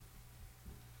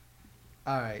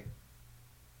All right.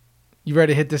 You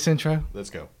ready to hit this intro?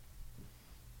 Let's go.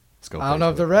 Let's go. I don't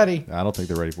know if they're ready. I don't think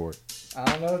they're ready for it. I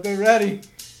don't know if they're ready.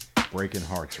 Breaking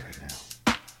hearts right now.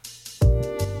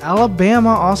 Alabama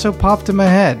also popped in my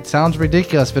head. Sounds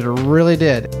ridiculous, but it really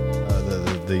did.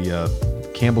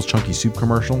 The Campbell's Chunky Soup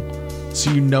commercial.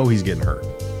 So you know he's getting hurt.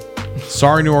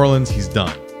 Sorry, New Orleans, he's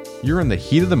done. You're in the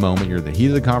heat of the moment. You're in the heat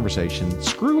of the conversation.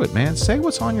 Screw it, man. Say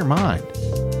what's on your mind.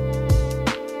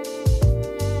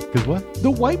 Because what?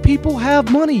 The white people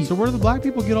have money. So where do the black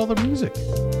people get all their music?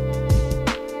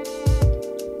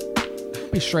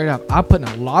 Be straight up. I'm putting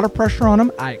a lot of pressure on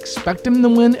them. I expect them to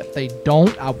win. If they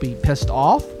don't, I'll be pissed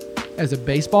off as a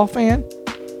baseball fan.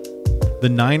 The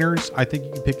Niners, I think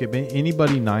you can pick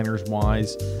anybody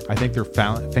Niners-wise. I think they're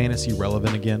fantasy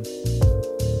relevant again.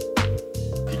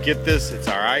 You get this, it's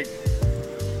all right.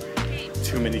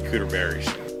 Too many cooter berries.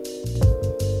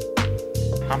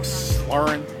 I'm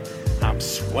slurring. I'm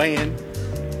swaying.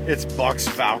 It's Bucks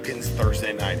Falcons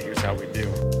Thursday night. Here's how we do.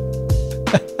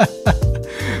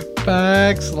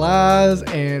 Facts, lies,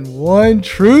 and one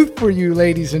truth for you,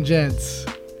 ladies and gents.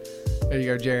 There you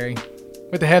go, Jerry.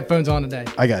 With the headphones on today.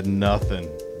 I got nothing,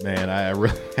 man. I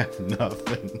really have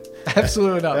nothing.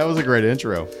 Absolutely nothing. That was a great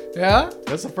intro. Yeah?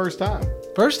 That's the first time.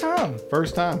 First time.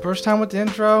 First time. First time with the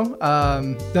intro.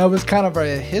 That was kind of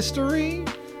a history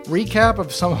recap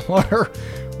of some of our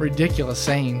ridiculous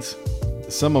sayings.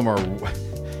 Some of them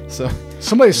are...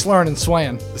 Somebody's slurring and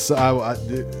swaying.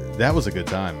 That was a good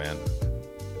time, man.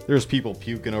 There was people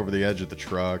puking over the edge of the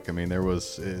truck. I mean, there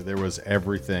was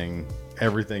everything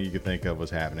you could think of was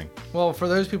happening. Well, for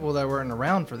those people that weren't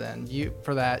around for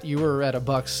you were at a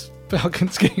Bucks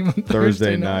Falcons game on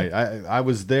Thursday night. I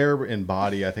was there in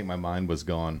body. I think my mind was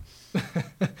gone.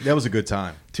 That was a good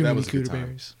time. Too that many was a good cooter time.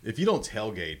 berries. If you don't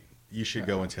tailgate, you should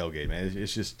go and tailgate, man.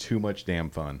 It's just too much damn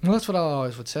fun. Well, that's what I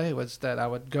always would say, was that I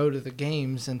would go to the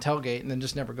games and tailgate and then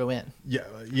just never go in.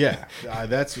 Yeah.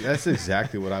 That's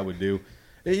exactly what I would do.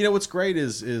 You know what's great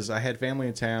is I had family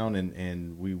in town,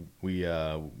 and we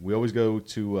always go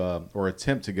to or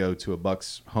attempt to go to a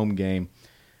Bucks home game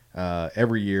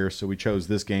every year. So we chose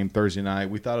this game Thursday night.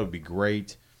 We thought it would be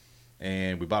great,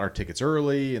 and we bought our tickets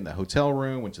early in the hotel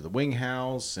room, went to the wing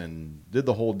house, and did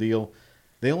the whole deal.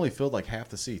 They only filled like half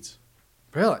the seats.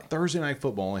 Really? Thursday night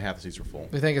football, only half the seats were full.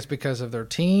 Do you think it's because of their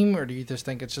team, or do you just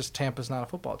think it's just Tampa's not a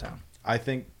football town? I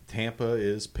think Tampa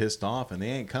is pissed off, and they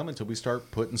ain't coming until we start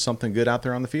putting something good out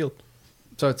there on the field.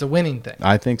 So it's a winning thing.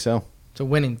 I think so. It's a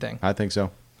winning thing. I think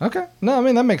so. Okay. No, I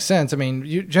mean, that makes sense. I mean,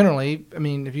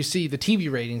 if you see the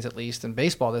TV ratings, at least in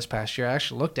baseball this past year, I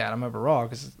actually looked at them overall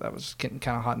because I was getting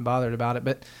kind of hot and bothered about it.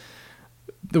 But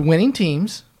the winning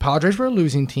teams, Padres were a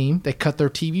losing team. They cut their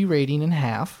TV rating in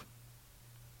half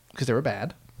because they were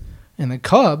bad. And the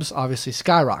Cubs obviously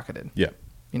skyrocketed. Yeah.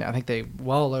 I think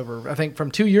I think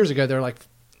from 2 years ago, they're like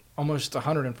almost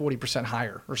 140%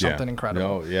 higher or something incredible.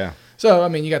 Oh, yeah. So, I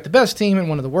mean, you got the best team and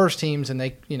one of the worst teams, and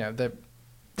they, the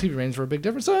TV ratings were a big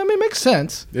difference. So, I mean, it makes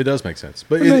sense. It does make sense.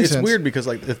 But it's weird because,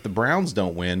 like, if the Browns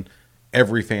don't win,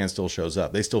 every fan still shows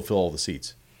up. They still fill all the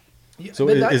seats. Yeah, so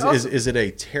is it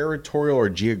a territorial or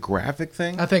geographic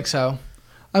thing? I think so.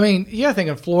 I mean, I think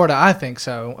in Florida, I think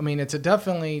so. I mean, it's a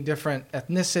definitely different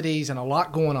ethnicities and a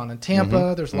lot going on in Tampa.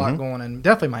 Mm-hmm. There's a lot going on in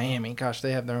definitely Miami. Gosh,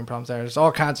 they have their own problems there. There's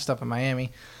all kinds of stuff in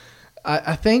Miami.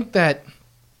 I think that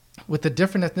with the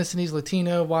different ethnicities,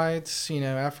 Latino, whites,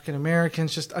 African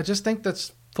Americans, I just think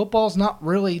that football's not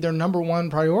really their number one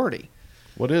priority.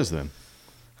 What is then?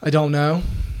 I don't know.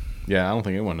 Yeah, I don't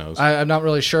think anyone knows. I'm not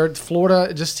really sure. Florida,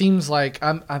 it just seems like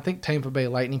I think Tampa Bay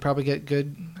Lightning probably get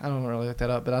good. I don't really look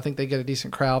that up, but I think they get a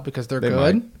decent crowd because they're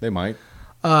good. They might.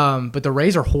 But the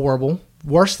Rays are horrible,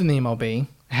 worse than the MLB.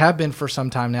 Have been for some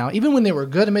time now. Even when they were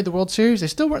good and made the World Series, they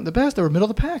still weren't the best. They were middle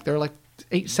of the pack. They were like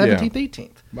 17th,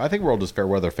 18th. I think we're all just fair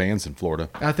weather fans in Florida.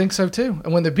 I think so too.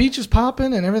 And when the beach is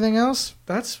popping and everything else,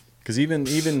 that's because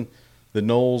even the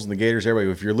Knowles and the Gators, everybody,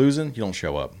 if you're losing, you don't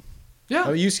show up. Yeah,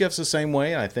 UCF's the same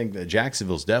way. I think that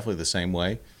Jacksonville's definitely the same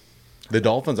way. The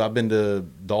Dolphins, I've been to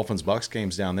Dolphins-Bucks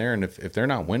games down there, and if they're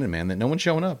not winning, man, then no one's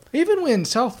showing up. Even when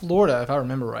South Florida, if I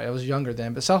remember right, I was younger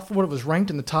then, but South Florida was ranked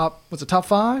in the top, was it top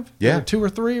 5? Yeah. Or 2 or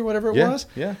 3 or whatever it was?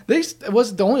 Yeah. It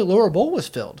was the only lower bowl was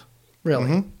filled, really.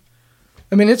 Mm-hmm.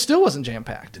 I mean, it still wasn't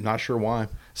jam-packed. Not sure why.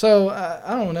 So,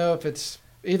 I don't know if it's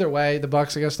either way. The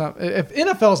Bucks, I guess, not. If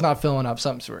NFL's not filling up,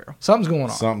 something's real. Something's going on.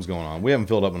 Something's going on. We haven't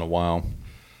filled up in a while.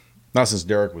 Not since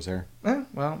Derek was here.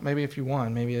 Well, maybe if you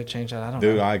won, maybe it'd change that. I don't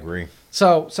know. Dude, I agree.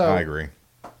 So I agree.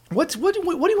 What do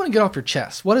you want to get off your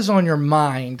chest? What is on your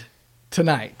mind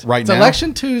tonight? Right it's now?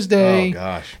 Election Tuesday.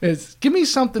 Oh, gosh. Give me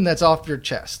something that's off your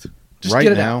chest. Just right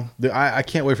get it now, I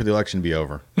can't wait for the election to be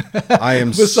over. I am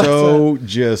Besides so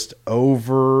just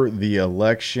over the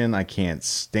election. I can't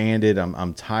stand it.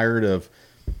 I'm tired of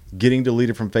getting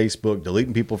deleted from Facebook,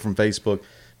 deleting people from Facebook.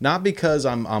 Not because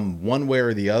I'm one way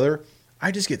or the other.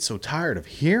 I just get so tired of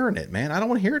hearing it, man. I don't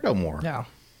want to hear it no more. Yeah.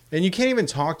 And you can't even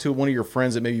talk to one of your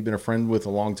friends that maybe you've been a friend with a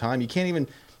long time. You can't even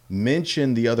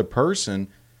mention the other person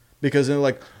because they're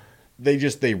like,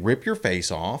 they rip your face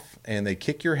off and they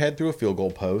kick your head through a field goal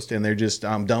post and they're just,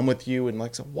 I'm done with you. And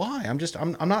like, so why?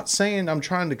 I'm not saying I'm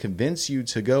trying to convince you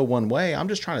to go one way. I'm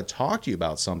just trying to talk to you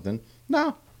about something.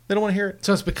 No, they don't want to hear it.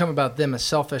 So it's become about them as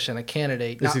selfish and a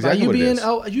candidate. That's Not exactly by you what it being, is.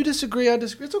 oh, you disagree, I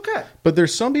disagree. It's okay. But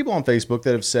there's some people on Facebook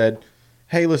that have said,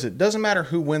 hey, listen, it doesn't matter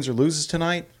who wins or loses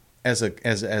tonight. As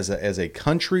a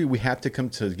country, we have to come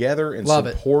together and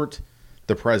support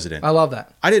the president. I love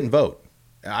that. I didn't vote.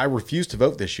 I refused to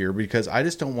vote this year because I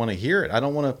just don't want to hear it. I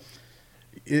don't want to.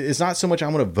 It's not so much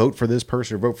I'm going to vote for this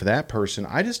person or vote for that person.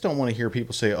 I just don't want to hear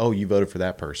people say, "Oh, you voted for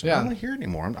that person." Yeah. I don't want to hear it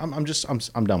anymore. I'm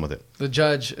done with it. The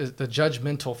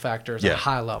judgmental factor is at a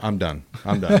high level. I'm done.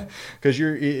 Because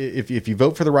if you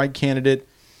vote for the right candidate,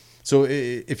 so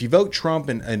if you vote Trump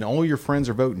and all your friends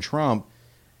are voting Trump,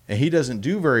 and he doesn't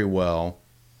do very well,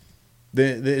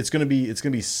 then it's going to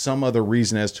be some other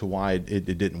reason as to why it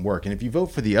didn't work. And if you vote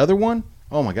for the other one,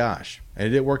 oh my gosh, and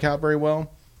it didn't work out very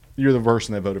well, you're the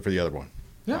person that voted for the other one.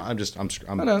 Yeah. I'm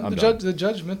I know. I'm The done.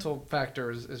 judgmental factor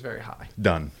is very high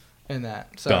Done. in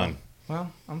that. So, Done.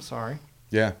 Well, I'm sorry.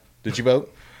 Yeah. Did you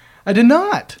vote? I did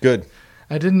not. Good.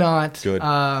 I did not. Good.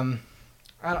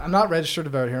 I'm not registered to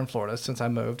vote here in Florida since I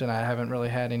moved, and I haven't really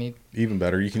had any. Even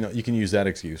better. You can use that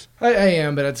excuse. I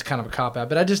am, but it's kind of a cop out.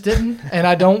 But I just didn't, and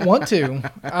I don't want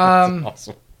to.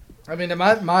 Awesome. I mean,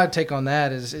 my take on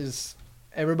that is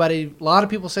everybody. A lot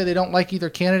of people say they don't like either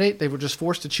candidate. They were just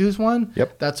forced to choose one.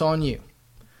 Yep. That's on you.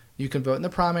 You can vote in the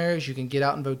primaries. You can get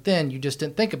out and vote then. You just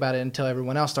didn't think about it until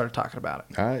everyone else started talking about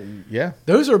it. Yeah.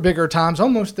 Those are bigger times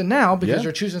almost than now because Yeah.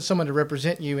 you're choosing someone to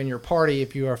represent you in your party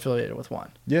if you are affiliated with one.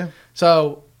 Yeah.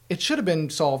 So it should have been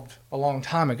solved a long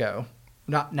time ago,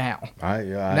 not now.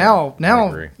 Now Now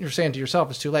agree. you're saying to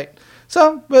yourself it's too late.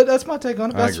 So, but that's my take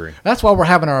on it. I agree. That's why we're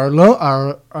having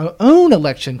our own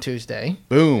election Tuesday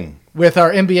Boom. with our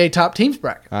NBA top teams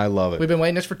bracket. I love it. We've been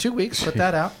waiting this for 2 weeks. Put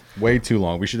that out. Way too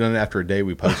long. We should have done it after a day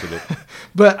we posted it.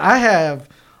 But I have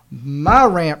my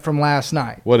rant from last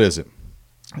night. What is it?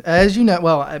 As you know,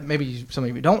 well, maybe some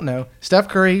of you don't know, Steph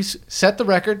Curry's set the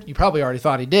record. You probably already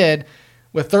thought he did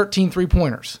with 13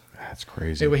 3-pointers. That's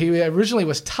crazy. He originally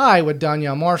was tied with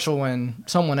Donyell Marshall and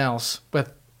someone else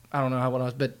with, I don't know what it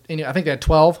was, but anyway, I think they had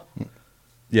 12.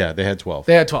 Yeah, they had 12.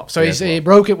 They had 12. So They had he 12.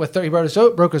 broke it with he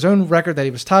broke his own record that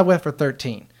he was tied with for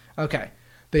 13. Okay.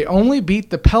 They only beat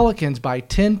the Pelicans by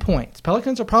 10 points.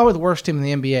 Pelicans are probably the worst team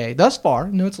in the NBA thus far.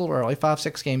 No, it's a little early.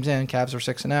 5-6 games in. Cavs are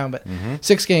 6-0, but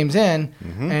 6 games in,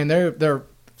 and they're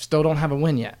still don't have a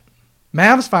win yet.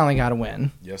 Mavs finally got a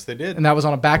win, Yes, they did. and that was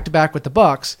on a back-to-back with the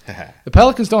Bucks. The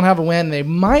Pelicans don't have a win. They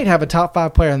might have a top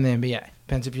 5 player in the NBA.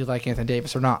 Depends if you like Anthony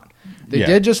Davis or not. They Yeah.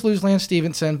 did just lose Lance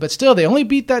Stevenson, but still, they only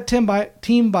beat that team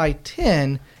by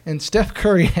 10, and Steph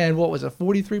Curry had,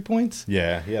 43 points?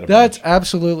 Yeah, he had a That's bunch.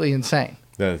 absolutely insane.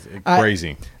 That's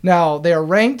crazy. Now, they are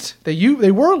ranked,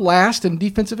 they were last in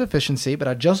defensive efficiency, but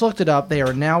I just looked it up. They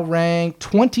are now ranked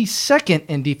 22nd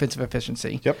in defensive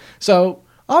efficiency. Yep. So,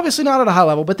 obviously not at a high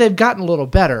level, but they've gotten a little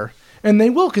better, and they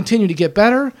will continue to get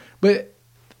better, but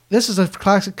this is a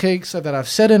classic case that I've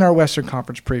said in our Western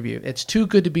Conference preview. It's too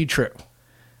good to be true.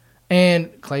 And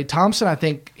Klay Thompson, I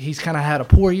think he's kind of had a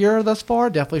poor year thus far,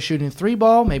 definitely shooting 3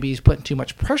 ball. Maybe he's putting too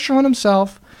much pressure on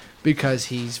himself because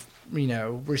he's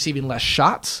receiving less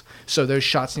shots. So those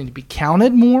shots need to be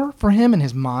counted more for him in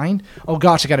his mind. Oh,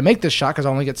 gosh, I got to make this shot because I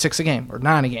only get 6 a game or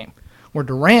 9 a game. Where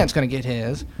Durant's going to get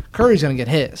his, Curry's going to get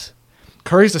his.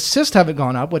 Curry's assists haven't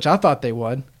gone up, which I thought they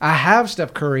would. I have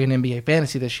Steph Curry in NBA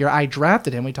fantasy this year. I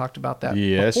drafted him. We talked about that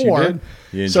Yes, before. you did.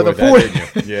 You So enjoyed the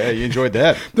that, didn't you? Yeah, you enjoyed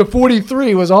that. The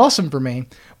 43 was awesome for me,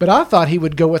 but I thought he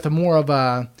would go with a more of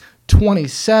a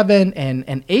 27 and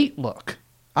an 8 look.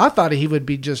 I thought he would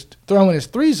be just throwing his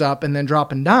threes up and then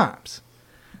dropping dimes.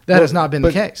 That has not been the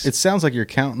But case. It sounds like you're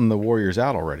counting the Warriors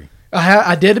out already.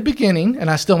 I did at the beginning,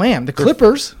 and I still am. The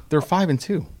Clippers, They're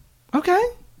 5-2. okay,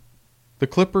 The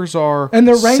Clippers are And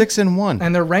they're ranked- 6-1.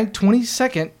 and they're ranked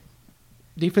 22nd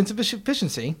defensive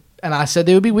efficiency. And I said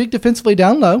they would be weak defensively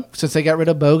down low since they got rid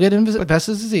of Bogut and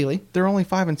Vestas Ezeli. They're only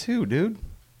 5-2, dude.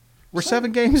 We're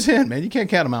 7 games in, man. You can't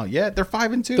count them out yet. They're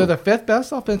 5-2. They're the 5th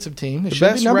best offensive team. They The should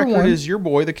be best number record 1. is your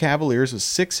boy, the Cavaliers, is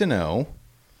 6-0,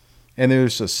 and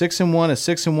there's a 6-1, a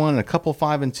 6-1, and a couple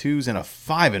 5-2s, and a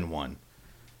 5-1.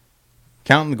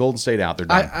 Counting the Golden State out, they're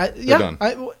done. They're done.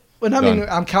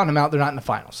 I'm counting them out. They're not in the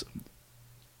finals.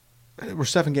 We're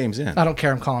 7 games in. I don't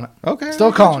care. I'm calling it. Okay.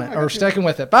 Still calling it. Or sticking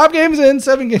with it. 5 games in,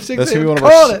 7 games, 6 That's games.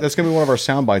 gonna be one of our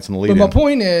sound bites in the lead. But my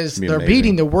point is, Be they're amazing.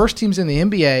 beating the worst teams in the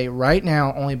NBA right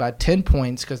now only by 10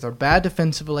 points because they're bad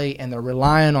defensively and they're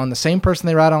relying on the same person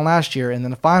they relied on last year. And in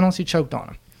the finals, he choked on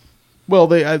them. Well,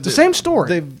 the same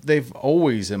story. They've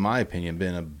always, in my opinion,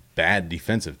 been a bad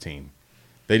defensive team.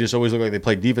 They just always look like they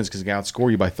play defense because they can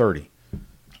outscore you by 30.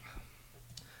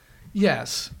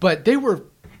 Yes, but they were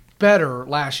better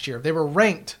last year. They were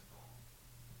ranked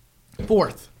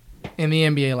 4th in the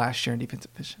NBA last year in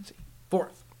defensive efficiency. 4th.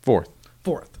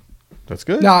 That's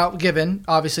good. Now, given,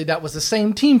 obviously, that was the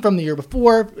same team from the year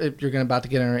before. If you're about to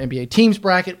get in our NBA teams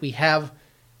bracket, we have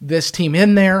this team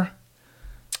in there.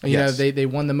 You know, they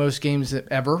won the most games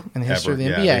ever in the history of the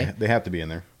NBA. They have to be in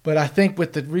there. But I think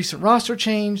with the recent roster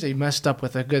change, they messed up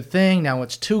with a good thing. Now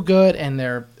it's too good, and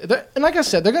they're and like I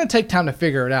said, they're going to take time to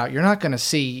figure it out. You're not going to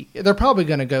see. They're probably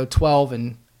going to go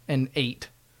 12-8,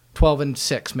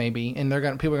 12-6 maybe, and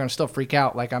people are going to still freak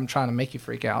out. Like I'm trying to make you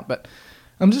freak out, but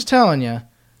I'm just telling you,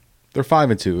 they're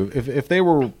 5-2. If they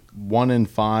were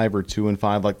 1-5 or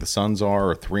 2-5 like the Suns are,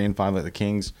 or 3-5 like the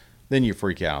Kings, then you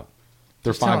freak out.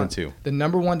 They're 5-2. The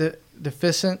number one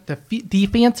defensive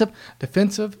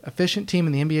efficient team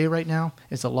in the NBA right now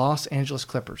is the Los Angeles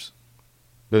Clippers.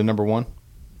 They're number 1.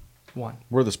 1.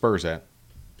 Where are the Spurs at?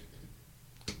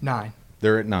 9.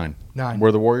 They're at 9. 9. Where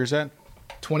are the Warriors at?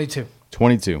 22.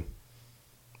 22.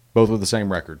 Both with the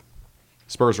same record.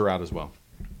 Spurs are out as well.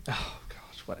 Oh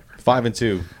gosh, whatever.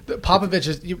 5-2.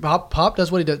 Popovich Pop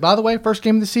does what he does. By the way, first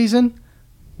game of the season,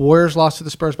 Warriors lost to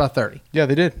the Spurs by 30. Yeah,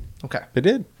 they did. Okay. They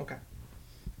did. Okay.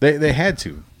 They had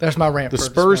to. That's my rant. The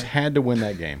Spurs had to win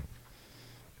that game.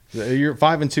 You're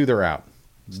 5-2. They're out.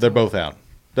 They're both out.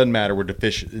 Doesn't matter where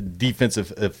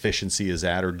defensive efficiency is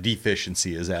at or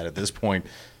deficiency is at this point.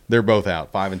 They're both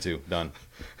out. 5-2. Done.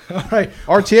 All right.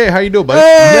 RTA, how you doing, buddy?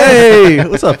 Hey,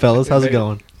 what's up, fellas? How's it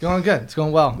going? Going good. It's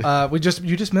going well. You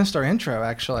just missed our intro,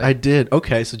 actually. I did.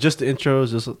 Okay, so just the intro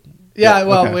is just. Yeah.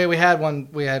 Well, okay. we had one.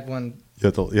 We had one. You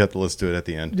have to listen to it at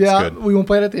the end. Yeah. It's good. We won't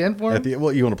play it at the end for him. You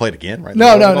want to play it again, right?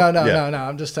 No. Yeah.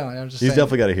 I'm just telling you. I'm just. He's saying.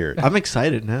 definitely got to hear it. I'm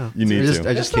excited now. You need to.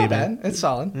 I just It's not came bad. in. It's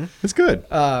solid. It's good.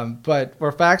 But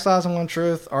we're Facts, Lies, and One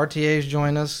Truth. RTA's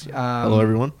join us. Hello,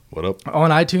 everyone. What up?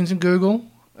 On iTunes and Google,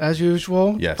 as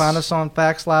usual. Yes. Find us on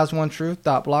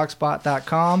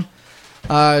factsliesonetruth.blogspot.com.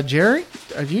 Jerry,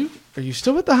 are you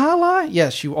still with the highlight?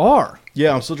 Yes, you are.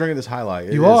 Yeah, I'm still drinking this highlight.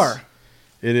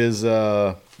 It is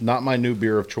not my new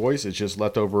beer of choice. It's just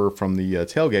left over from the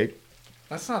tailgate.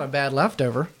 That's not a bad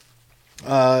leftover.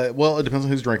 Well, it depends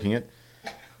on who's drinking it.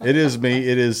 It is me.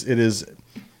 It is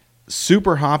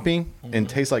super hoppy and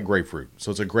tastes like grapefruit.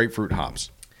 So it's a grapefruit hops.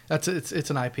 It's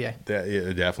an IPA.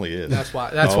 It definitely is. That's why.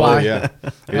 That's Oh, why. Yeah.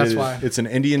 That's why. It's an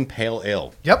Indian pale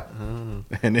ale, Yep.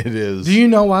 and it is. Do you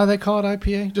know why they call it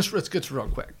IPA? Just it's real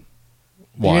quick.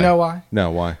 Why? Do you know why?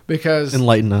 No, why? Because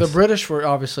Enlighten us. the British were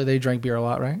obviously they drank beer a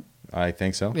lot, right? I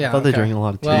think so. Yeah. I thought they okay. drank a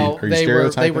lot of tea. Well, Are you they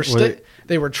were stereotyping?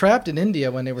 they were trapped in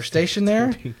India when they were stationed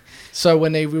there. So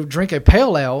when they would drink a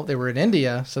pale ale, they were in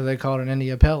India, so they called it an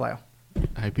India Pale Ale.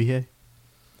 IPA.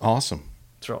 Awesome.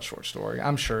 It's a real short story.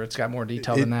 I'm sure it's got more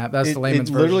detail than that. That's the layman's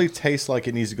It version. literally tastes like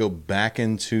it needs to go back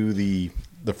into the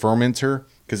fermenter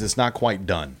because it's not quite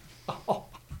done.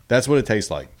 That's what it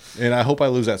tastes like. And I hope I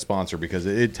lose that sponsor because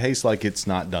it tastes like it's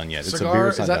not done yet. It's a beer.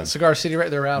 It's not done. Cigar City right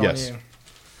there out Yes. on you?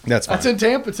 That's fine. That's in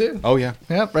Tampa too. Oh yeah.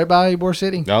 Yep, right by Ybor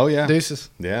City. Oh yeah. Deuces.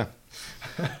 Yeah.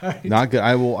 Not good.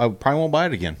 I probably won't buy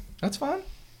it again. That's fine.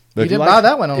 But You if didn't like- buy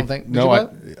that one, I don't if- think. Did No, you I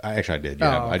buy it? actually I did.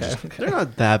 Yeah. Oh, I okay. just They're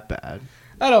not that bad.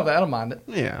 I don't mind it.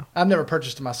 Yeah. I've never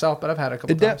purchased it myself, but I've had it a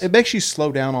couple times. it makes you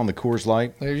slow down on the Coors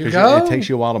Light. There you 'cause go. It takes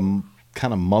you a while to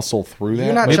kind of muscle through that.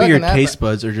 You're not But- chugging Maybe your that, taste but-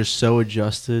 buds are just so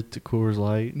adjusted to Coors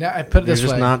Light. Now, I put it You're this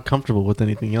just way. not comfortable with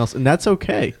anything else, and that's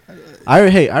okay. I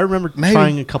remember Maybe.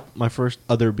 trying my first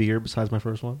other beer besides my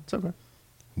first one. It's okay.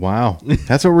 Wow.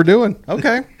 That's what we're doing.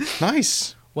 Okay.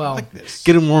 Nice. Well,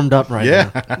 Getting warmed up right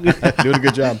Yeah. now. Doing a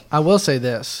good job. I will say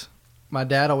this. My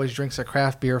dad always drinks a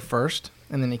craft beer first,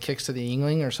 and then he kicks to the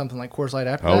Yingling or something like Coors Light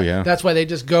after Oh, that. yeah. That's why they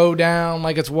just go down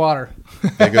like it's water.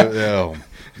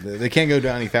 They can't go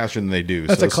down any faster than they do.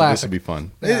 That's so a classic. This will be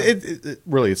fun. Yeah. It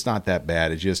really, it's not that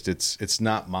bad. It's just it's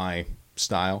not my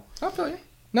style. I feel you.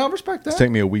 No, I respect that. It's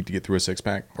taking me a week to get through a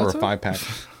 6-pack or That's a all right. 5-pack.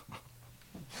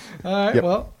 All right, Yep.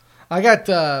 well, I got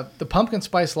the pumpkin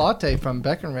spice latte from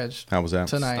Breckenridge How was that?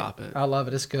 tonight. Stop it. I love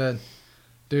it. It's good.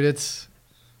 Dude, it's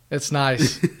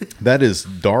nice. That is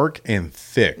dark and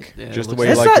thick, Yeah, it just the looks way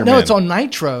you It's like not. your No, men. it's on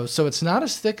nitro, so it's not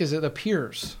as thick as it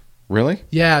appears. Really?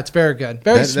 Yeah, it's very good.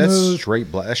 Very That's smooth.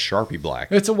 straight black. That's Sharpie black.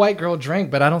 It's a white girl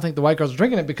drink, but I don't think the white girls are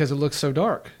drinking it because it looks so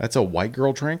dark. That's a white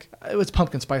girl drink? It was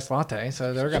pumpkin spice latte,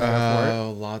 so they're going to go for it.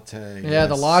 Oh, latte. Yeah,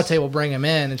 the latte will bring them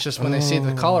in. It's just when they see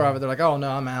the color of it, they're like, oh,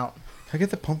 no, I'm out. Can I get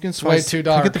the pumpkin way spice? too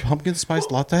Can I dark. get the pumpkin spice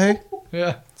latte?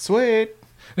 Yeah. Sweet.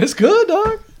 It's good,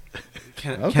 dog.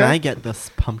 Can Okay. I get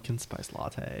this pumpkin spice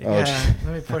latte? Oh, Yeah,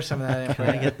 let me pour some of that in for Can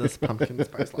I you. get this pumpkin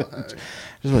spice latte? I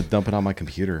just want to dump it on my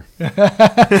computer.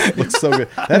 Looks so good.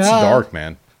 That's Yeah. dark,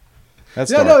 man.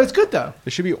 That's Yeah, dark. no, it's good, though.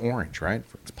 It should be orange, right?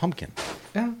 It's pumpkin.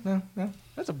 Yeah, no.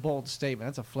 That's a bold statement.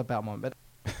 That's a flip-out moment.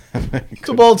 It's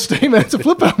a bold statement. It's a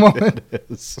flip-out moment.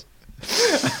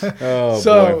 Oh,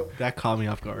 So, boy. That caught me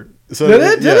off guard. So, Did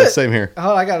it? Did yeah, it? same here.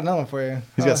 oh, I got another one for you.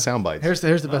 He's got sound bites. Here's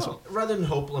the best one. Rather than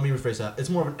hope, let me rephrase that. It's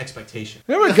more of an expectation.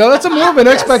 There we go. That's a more of an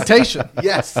expectation.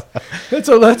 Yes. That's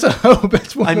a hope.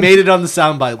 It's more I of a- made it on the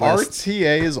soundbite list.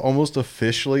 RTA is almost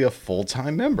officially a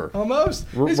full-time member. almost.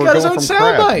 We're- He's we're got his going own from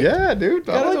crap. soundbite. Yeah, dude.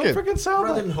 Got I his like own it. freaking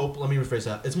Rather soundbite. than hope, let me rephrase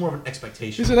that. It's more of an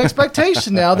expectation. He's an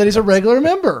expectation now that he's a regular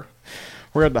member.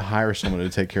 We're going to hire someone to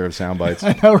take care of sound bites.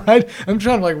 I know, right? I'm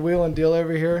trying to like wheel and deal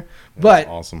over here, but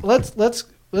awesome.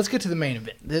 Let's get to the main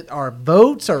event. Our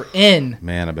votes are in.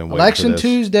 Man, I've been waiting Election for this.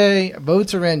 Tuesday,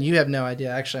 votes are in. You have no idea.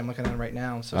 Actually, I'm looking at it right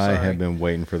now. I'm so sorry. I have been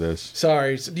waiting for this.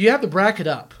 Sorry. So do you have the bracket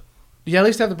up? Do you at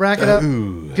least have the bracket up?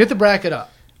 Get the bracket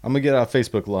up. I'm going to get out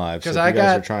Facebook Live. So 'Cause if I you guys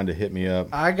got- are trying to hit me up.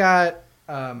 I got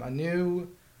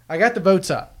I got the votes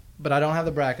up, but I don't have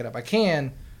the bracket up. I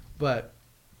can, but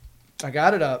I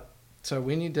got it up. So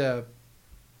we need to.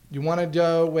 You want to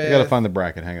go with I got to find the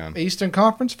bracket. Hang on. Eastern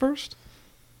Conference first?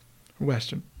 Or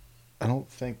Western? I don't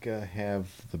think I have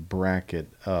the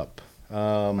bracket up.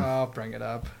 I'll bring it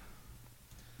up.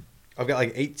 I've got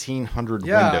like 1,800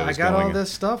 Yeah, windows I got going. all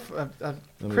this stuff. I've Let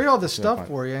me created all this see if I stuff find-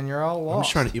 for you, and you're all lost. I'm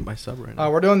just trying to eat my sub right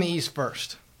now. We're doing the East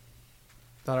first. Is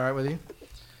that all right with you?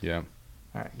 Yeah.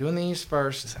 All right, doing the East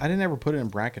first. I didn't ever put it in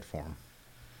bracket form.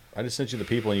 I just sent you the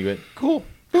people and you went, cool.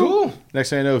 Cool. Next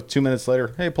thing I know, 2 minutes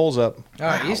later, hey, polls up. All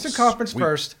right, Wow, Eastern Conference sweet.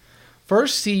 first.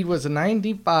 First seed was the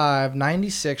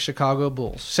 95-96 Chicago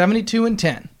Bulls,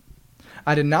 72-10.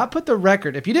 I did not put the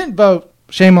record. If you didn't vote,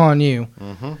 shame on you.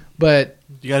 Mm-hmm. But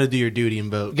You got to do your duty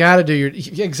and vote. you got to do your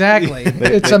exactly.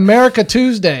 It's America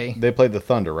Tuesday. They played the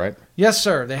Thunder, right? Yes,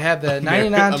 sir. They have the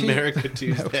 99 America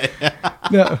Tuesday.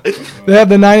 No, they have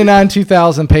the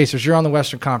 99-2000 Pacers. You're on the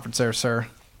Western Conference there, sir.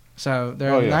 So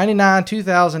they're Oh, yeah.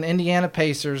 99-2000 Indiana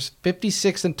Pacers,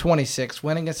 56-26,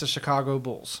 win against the Chicago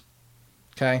Bulls.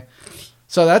 Okay,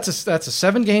 so that's a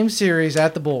 7-game series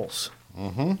at the Bulls.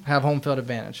 Mm-hmm. Have home field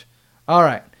advantage. All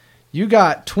right, you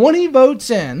got 20 votes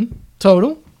in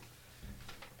total.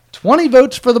 20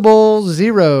 votes for the Bulls,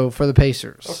 0 for the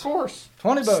Pacers. course.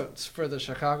 20 votes for the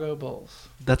Chicago Bulls.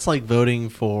 That's like voting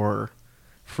for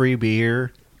free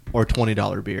beer or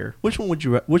 $20 beer. Which one would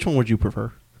you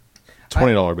prefer?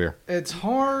 $20 beer. It's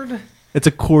hard. It's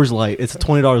a Coors Light. It's a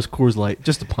 $20 Coors Light,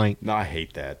 just a pint. No, I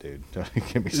hate that, dude. Don't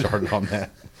get me started on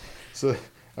that. So,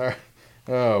 all right.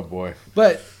 Oh, boy.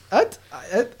 But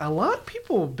a lot of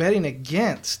people betting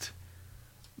against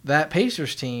that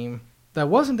Pacers team that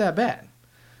wasn't that bad.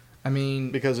 I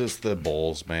mean, Because it's the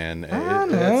Bulls, man. I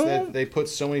know. They put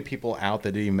so many people out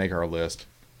that didn't even make our list.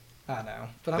 I know,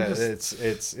 but I'm That just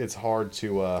it's hard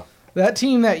to. that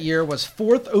team that year was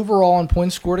 4th overall in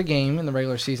points scored a game in the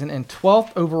regular season and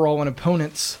 12th overall in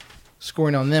opponents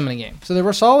scoring on them in a game. So they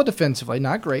were solid defensively,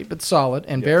 not great, but solid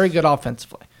and very good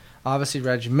offensively. Obviously,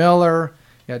 Reggie Miller,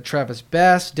 you had Travis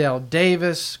Best, Dale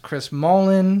Davis, Chris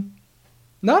Mullin.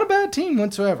 Not a bad team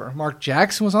whatsoever. Mark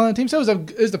Jackson was on the team. So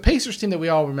it was the Pacers team that we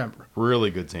all remember. Really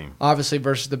good team. Obviously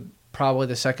versus probably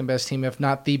the second best team, if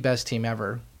not the best team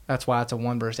ever. That's why it's a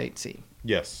 1 versus 8 seed.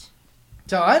 Yes.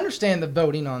 So I understand the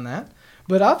voting on that,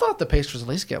 but I thought the Pacers at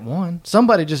least get one.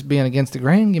 Somebody just being against the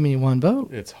grain, give me 1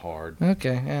 vote. It's hard.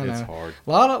 Okay, I know. It's hard. A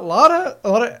lot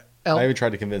of I even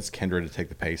tried to convince Kendra to take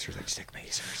the Pacers. Like, just take the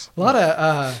Pacers.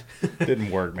 Didn't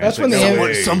work, man. That's She's when like, the "No end-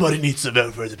 way. Somebody needs to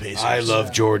vote for the Pacers. I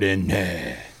love Jordan.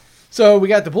 So we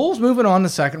got the Bulls moving on to the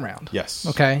second round. Yes.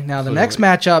 Okay. Now the next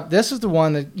matchup, this is the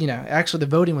one that actually the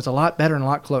voting was a lot better and a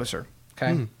lot closer.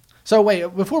 Okay. So wait,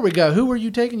 before we go, who were you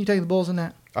taking? You taking the Bulls in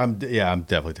that? I'm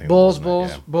definitely taking Bulls, the Bulls,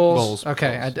 man, yeah. Bulls. Bulls,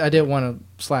 Okay, I didn't want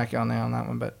to slack you on that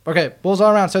one, but okay, Bulls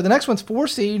all around. So the next one's 4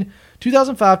 seed,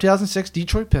 2005-2006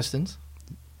 Detroit Pistons.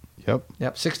 Yep.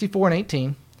 Yep,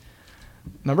 64-18.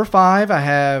 Number 5, I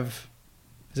have,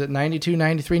 is it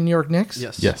 92-93 New York Knicks?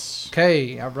 Yes.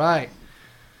 Okay, all right.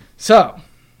 So,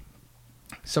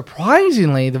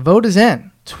 surprisingly, the vote is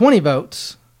in. 20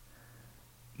 votes.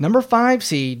 Number 5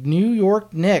 seed, New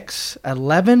York Knicks,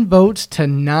 11 votes to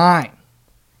 9.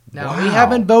 Now, we Wow.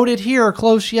 haven't voted here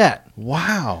close yet.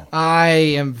 Wow. I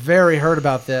am very hurt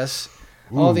about this.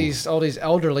 All these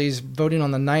elderlies voting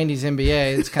on the 90s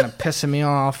NBA, it's kind of pissing me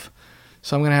off.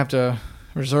 So I'm going to have to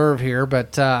reserve here.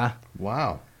 But,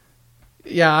 Wow.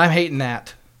 yeah, I'm hating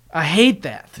that. I hate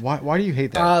that. Why do you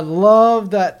hate that? I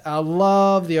love that. I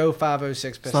love the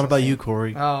 05-06 Pistons. It's not about team. you,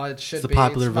 Corey. Oh, it should It's the be.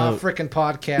 popular it's my vote. freaking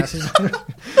podcast.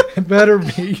 It better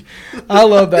be. I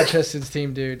love that Pistons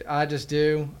team, dude. I just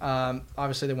do.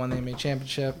 Obviously, they won the NBA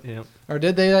championship. Yeah. Or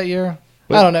did they that year?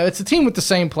 I don't know. It's a team with the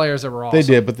same players that were awesome. They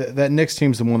did, but that Knicks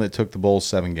team's the one that took the Bulls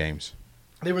 7 games.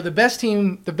 They were the best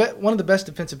team, one of the best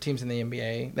defensive teams in the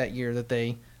NBA that year that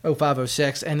they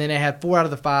 05-06, and then they had 4 out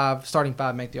of the starting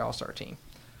 5 make the All-Star team.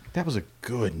 That was a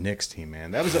good Knicks team,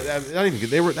 man. That was not even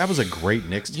good. That was a great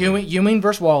Knicks team. Ewing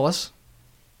versus Wallace.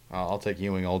 I'll take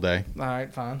Ewing all day. All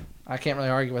right, fine. I can't really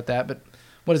argue with that, but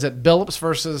what is it? Billups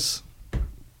versus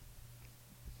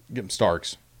Give him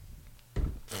Starks.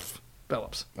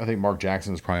 Billups. I think Mark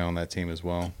Jackson is probably on that team as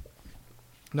well.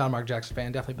 Not a Mark Jackson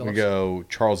fan, definitely We Billups. go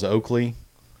Charles Oakley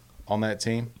on that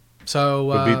team. So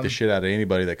Would beat the shit out of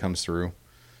anybody that comes through.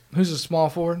 who's a small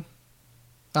forward?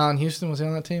 Allen Houston, was he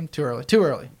on that team? Too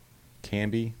early.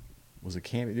 Camby. Was it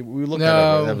Camby? We looked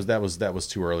No. at it. That was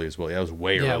too early as well. That was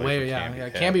way Yeah, early. For Camby. yeah.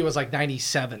 Camby was like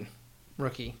 97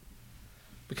 rookie.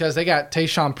 Because they got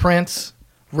Tayshaun Prince,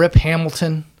 Rip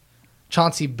Hamilton,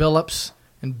 Chauncey Billups,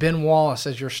 and Ben Wallace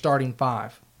as your starting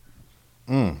 5.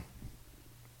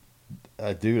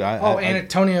 Dude, And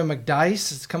Antonio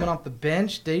McDyess is coming off the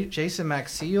bench. Jason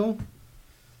Maxiel.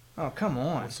 Oh, come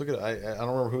on. let's look at. I don't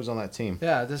remember who was on that team.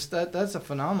 Yeah, that's a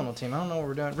phenomenal team. I don't know what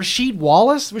we're doing. Rasheed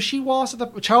Wallace at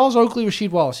the Charles Oakley,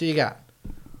 Rasheed Wallace. Who you got?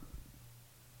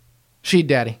 Sheed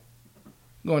Daddy.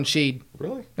 Going Sheed.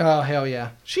 Really? Oh hell yeah.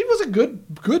 Sheed was a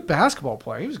good basketball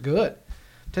player. He was good.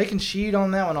 Taking Sheed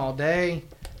on that one all day.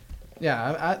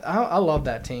 Yeah, I love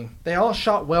that team. They all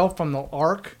shot well from the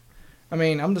arc. I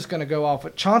mean, I'm just going to go off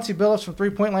with Chauncey Billups from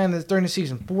three-point land during the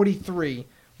season, 43.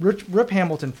 Rip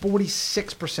Hamilton,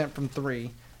 46% from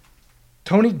 3.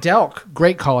 Tony Delk,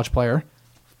 great college player,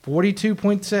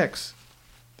 42.6.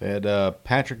 They had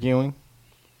Patrick Ewing,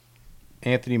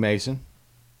 Anthony Mason,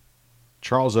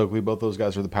 Charles Oakley. Both those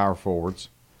guys are the power forwards.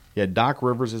 You had Doc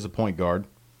Rivers as a point guard.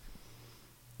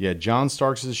 You had John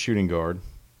Starks as a shooting guard.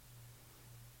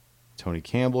 Tony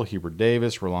Campbell, Hubert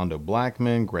Davis, Rolando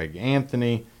Blackman, Greg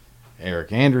Anthony,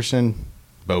 Eric Anderson,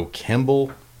 Bo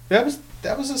Kimball. That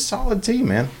was a solid team,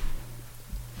 man.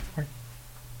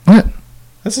 What?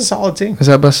 That's a solid team. Is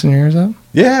that busting your ears up?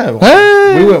 Yeah,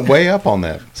 Hey! we went way up on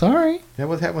that. Sorry. Yeah,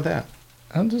 what happened with that?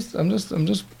 I'm just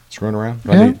Let's run around.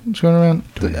 yeah, just going around.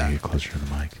 Do I need to get closer to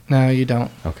the mic? No, you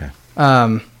don't. Okay.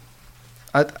 I'm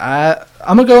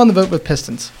gonna go on the vote with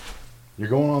Pistons. You're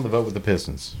going on the vote with the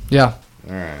Pistons. Yeah,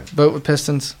 All right. vote with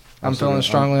Pistons. I'm still feeling gonna-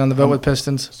 strongly on the vote with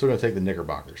Pistons. Still going to take the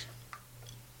Knickerbockers.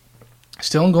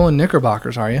 Still going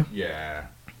Knickerbockers, are you? Yeah.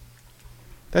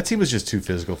 That team was just too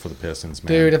physical for the Pistons, man.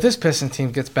 Dude, if this Pistons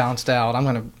team gets bounced out, I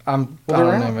don't they're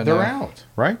even out. know. They're out,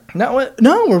 right? No,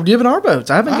 we're giving our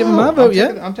votes. I haven't given my vote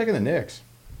yet. I'm taking the Knicks.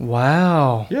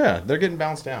 Wow. Yeah, they're getting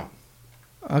bounced out.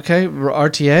 Okay,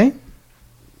 RTA.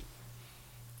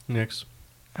 Knicks.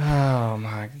 Oh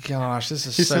my gosh, this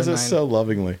is He so says it 90s. so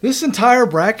lovingly. This entire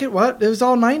bracket, what? It was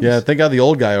all 90s. Yeah, thank God the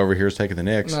old guy over here is taking the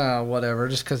Knicks. Oh, whatever.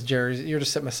 Just because you're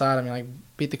just sitting beside him, you like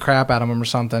beat the crap out of him or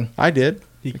something. I did.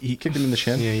 He Kicked him in the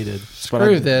shin. Yeah, he did. That's what I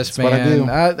Screw do. this, That's what I do.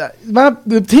 man.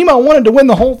 The team I wanted to win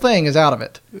the whole thing is out of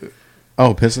it.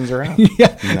 Oh, Pistons are out?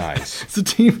 Yeah. Nice. It's a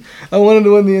team I wanted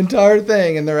to win the entire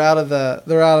thing, and they're out of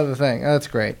the thing. That's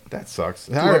great. That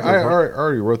sucks. I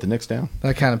already wrote the Knicks down.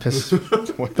 That kind of pisses.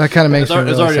 That kind of makes It's me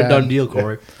really already sad. a done deal,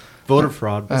 Corey. Voter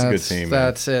fraud. That's a good team, man.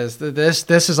 That says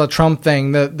this is a Trump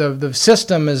thing. The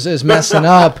system is messing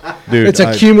up. Dude, it's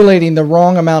accumulating the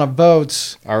wrong amount of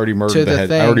votes. I already To murdered the the head.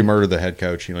 thing. I already murdered the head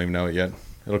coach. You don't even know it yet.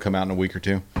 It'll come out in a week or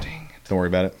two. Dang it. Don't worry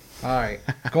about it. All right,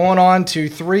 going on to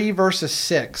 3 versus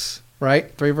 6.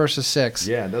 Right, 3 versus 6.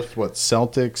 Yeah, that's what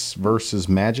Celtics versus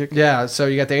Magic. Yeah, so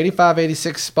you got the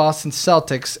 85-86 Boston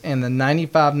Celtics and the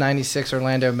 95-96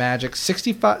 Orlando Magic,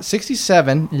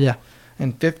 67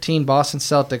 and 15 Boston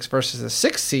Celtics versus the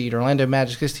 6th seed Orlando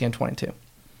Magic, 60 and 22.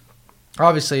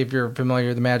 Obviously, if you're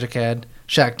familiar, the Magic had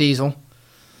Shaq Diesel.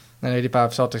 That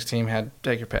 85 Celtics team had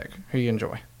take your pick, who you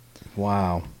enjoy.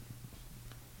 Wow.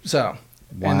 So,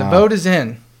 and the Wow. vote is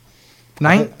in.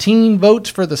 19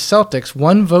 votes for the Celtics,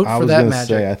 1 vote I for was that going to Magic.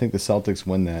 say, I think the Celtics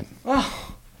win that.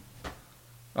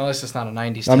 Oh, Unless it's not a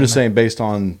 90s I'm team. just saying, based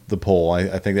on the poll, I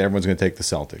think that everyone's going to take the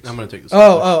Celtics. I'm going to take this.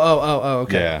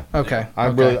 Okay. Yeah. Okay. I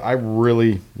okay.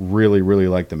 really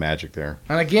like the Magic there.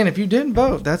 And again, if you didn't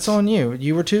vote, that's on you.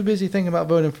 You were too busy thinking about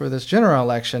voting for this general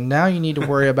election. Now you need to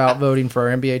worry about voting for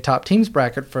our NBA top teams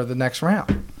bracket for the next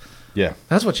round. Yeah.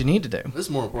 That's what you need to do. This is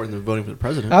more important than voting for the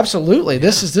president. Absolutely.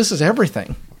 This is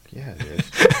everything. Yeah, it is.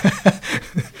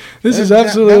 This is that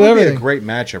absolutely would everything. be a great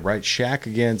matchup, right? Shaq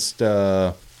against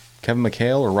Kevin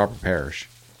McHale or Robert Parrish.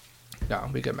 No, it'll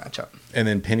be a good matchup. And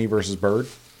then Penny versus Bird.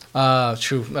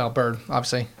 True. Well, Bird,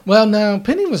 obviously. Well, no,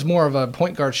 Penny was more of a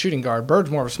point guard, shooting guard.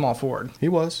 Bird's more of a small forward. He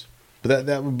was. But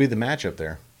that would be the matchup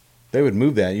there. They would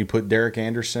move that. You put Derek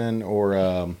Anderson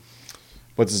or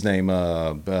what's his name?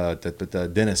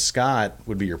 Dennis Scott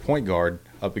would be your point guard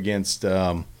up against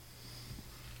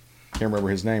can't remember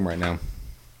his name right now.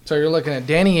 So you're looking at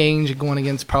Danny Ainge going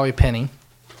against probably Penny.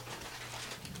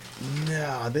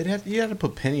 No, you had to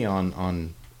put Penny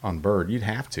on Bird. You'd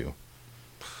have to.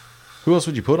 Who else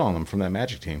would you put on them from that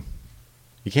Magic team?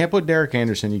 You can't put Derek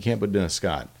Anderson. You can't put Dennis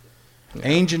Scott. Yeah.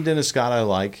 Ainge and Dennis Scott I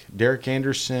like. Derek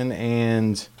Anderson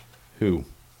and who?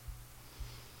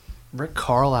 Rick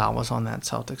Carlisle was on that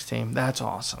Celtics team. That's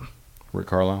awesome. Rick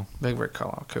Carlisle? Big Rick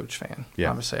Carlisle coach fan. Yeah.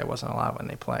 Obviously, I wasn't alive when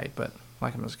they played, but I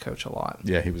like him as a coach a lot.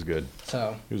 Yeah, he was good.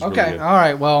 So, He was okay. really good. All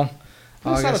right. Well,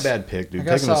 That's not a bad pick, dude. I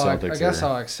guess, Taking the Celtics I guess there.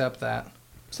 I'll accept that.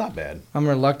 It's not bad. I'm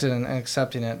reluctant in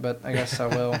accepting it, but I guess I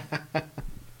will.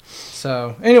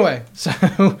 So, anyway. So,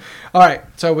 all right.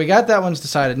 So, we got that one's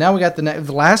decided. Now we got the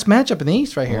last matchup in the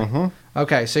East right here. Mm-hmm.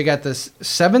 Okay. So, you got this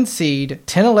 7th seed,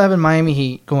 10-11 Miami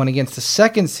Heat going against the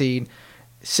 2nd seed,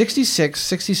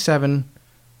 66-67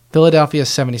 Philadelphia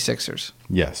 76ers.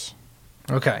 Yes.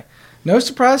 Okay. No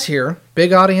surprise here.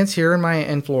 Big audience here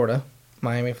in Florida.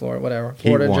 Miami, Florida, whatever.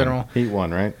 Florida in general. Heat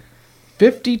won, right?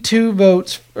 52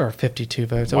 votes. I wish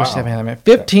Wow. I had that.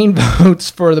 15 votes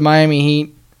for the Miami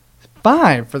Heat.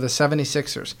 5 for the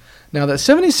 76ers. Now, the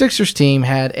 76ers team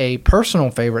had a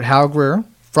personal favorite, Hal Greer,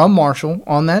 from Marshall,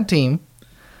 on that team.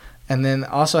 And then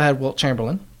also had Wilt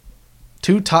Chamberlain.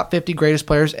 2 top 50 greatest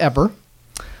players ever.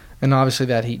 And obviously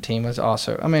that Heat team was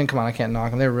also, I mean, come on, I can't knock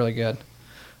them. They were really good.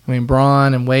 I mean,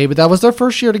 Braun and Wade, but that was their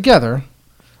first year together.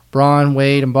 Braun,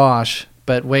 Wade, and Bosch.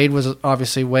 But Wade was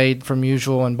obviously Wade from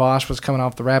usual, and Bosch was coming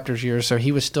off the Raptors years, so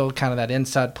he was still kind of that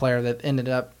inside player that ended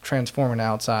up transforming to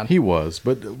outside. He was.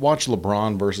 But watch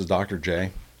LeBron versus Dr.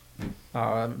 J.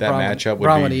 Matchup would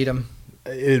Braun be- would eat him.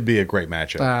 It'd be a great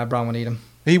matchup. Braun would eat him.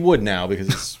 He would now because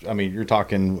it's, I mean, you're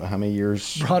talking how many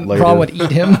years later? Braun would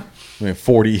eat him. I mean,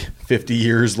 40, 50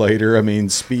 years later. I mean,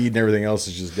 speed and everything else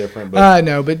is just different. But I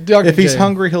know, but Dr. if he's J,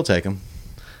 hungry, he'll take him.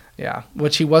 yeah,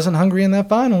 which he wasn't hungry in that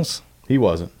finals. He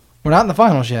wasn't. We're not in the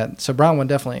finals yet, so Braun would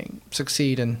definitely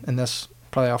succeed in this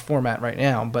playoff format right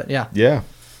now. But yeah. Yeah.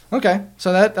 Okay,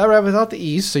 so that wraps out the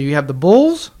East. So you have the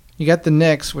Bulls, you got the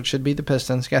Knicks, which should be the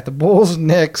Pistons. You got the Bulls,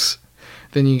 Knicks.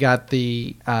 Then you got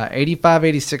the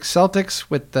 85-86 Celtics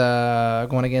with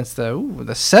going against the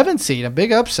 7th seed, a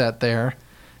big upset there.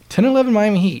 10-11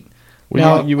 Miami Heat.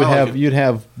 Well, Now- you'd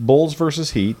have Bulls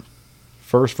versus Heat,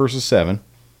 first versus 7.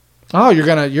 Oh, you're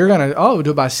gonna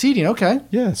do it by seeding. Okay,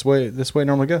 Yeah, that's the way it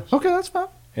normally goes. okay, that's fine.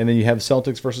 And then you have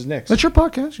Celtics versus Knicks. That's your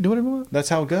podcast. You do whatever you want. That's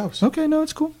how it goes. Okay, no,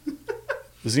 it's cool.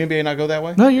 Does the NBA not go that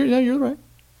way? No, you're right.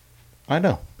 I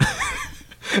know.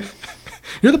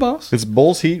 You're the boss. It's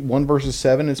Bulls Heat 1 versus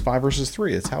 7. It's 5 versus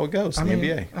 3. That's how it goes in the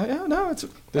NBA. Yeah, no, it's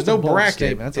There's that's no a bold bracket.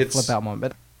 statement. That's a It's- flip out moment.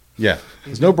 But Yeah,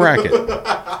 there's no bracket.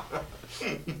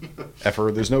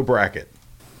 Effer, there's no bracket.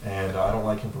 And I don't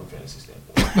like him from a fantasy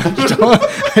standpoint.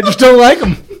 I just don't like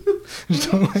them.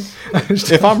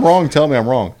 If I'm wrong, tell me I'm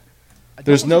wrong.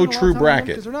 There's no true bracket.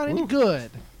 because they're not any good.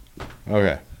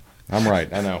 Okay, I'm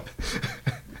right. I know.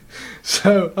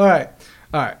 So all right.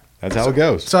 That's how it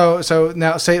goes. So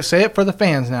now say it for the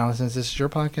fans now, since this is your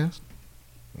podcast.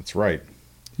 That's right.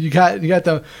 You have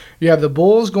the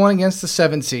Bulls going against the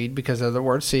 7th seed because of the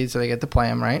word seed, so they get to play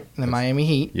them, right? The Miami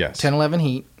Heat, Yes. 10-11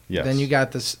 Heat. Yes. Then you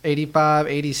got this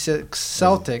 85-86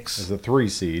 Celtics As a 3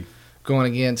 seed,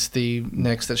 going against the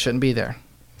Knicks that shouldn't be there.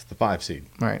 it's the 5 seed.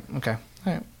 Right. Okay.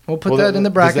 All right. We'll put that in the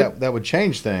bracket. That would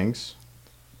change things.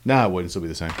 No, it wouldn't. Still be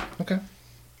the same. Okay.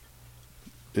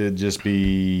 It'd just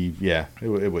be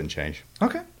it wouldn't change.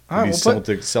 Okay. All It'd right.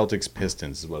 be Celtics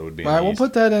Pistons is what it would be. All right. We'll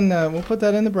put that in. We'll put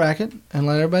that in the bracket and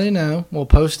let everybody know. We'll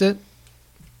post it.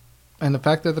 And the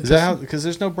fact that the Is that how? Because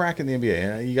there's no bracket in the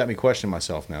NBA. You got me questioning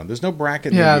myself now. There's no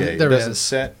bracket in Yeah, the NBA. there it doesn't is.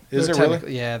 set. Is They're there really?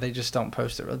 technically- Yeah, they just don't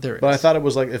post it. There is. But I thought it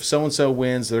was like if so and so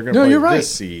wins, they're going to No, play you're right.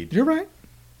 this seed. You're right.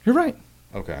 You're right.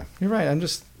 Okay. You're right. I'm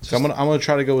just So I'm gonna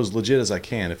try to go as legit as I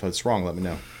can. If it's wrong, let me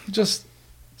know. just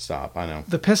Stop. I know.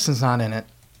 the Pistons not in it.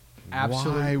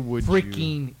 absolute would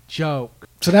freaking joke.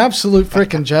 It's an absolute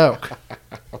freaking joke.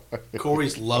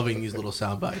 Corey's loving these little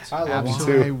sound bites. I love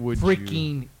Absolute you too.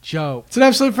 freaking joke. It's an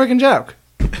absolute freaking joke.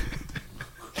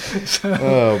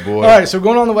 Oh boy! All right, so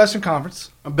going on the Western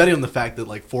Conference. I'm betting on the fact that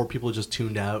like 4 people just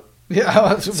tuned out.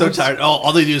 Yeah, So tired. Oh,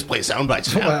 all they do is play sound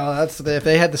bites now. Well, if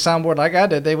they had the soundboard like I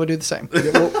did, they would do the same.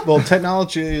 well,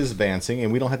 technology is advancing,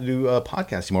 and we don't have to do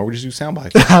podcasts anymore. We just do sound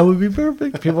bites. That would be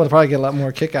perfect. People would probably get a lot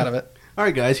more kick out of it. All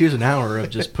right, guys. Here's an hour of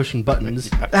just pushing buttons.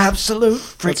 Absolute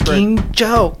freaking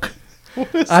joke.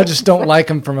 I just don't like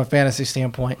them from a fantasy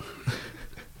standpoint.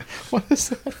 What is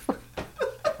that?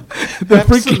 The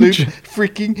freaking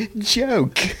freaking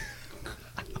joke.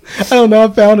 I don't know. I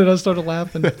found it. I started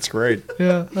laughing. That's great.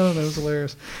 Yeah, I don't know. It was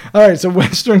hilarious. All right, so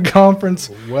Western Conference.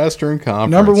 Western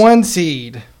Conference. Number 1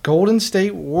 seed, Golden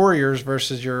State Warriors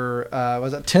versus your,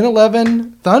 was it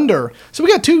 10-11 Thunder. So we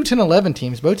got 2 10-11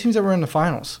 teams, both teams that were in the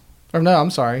finals. Or no,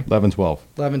 I'm sorry, 11-12.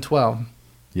 11-12.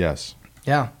 Yes.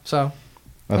 Yeah, so I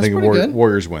that's think pretty good.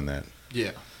 Warriors win that.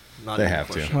 Yeah. Not They even a have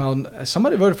to. question. Well,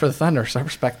 somebody voted for the Thunder, so I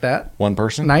respect that. One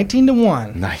person?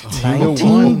 19-1.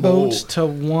 19 votes Oh. to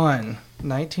 1.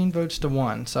 19 votes to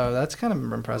 1. So that's kind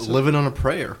of impressive. Living on a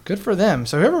prayer. Good for them.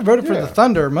 So whoever voted for Yeah. the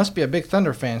Thunder must be a big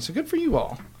Thunder fan. So good for you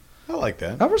all. I like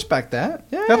that. I respect that.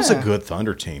 Yeah. That was a good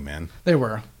Thunder team, man. They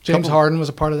were. James Couple- Harden was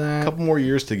a part of that. A couple more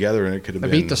years together, and it could have They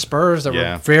been. beat the Spurs that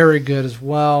Yeah. were very good as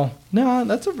well. No,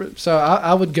 that's a so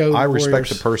I would go. I Warriors. respect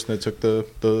the person that took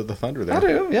the Thunder there. I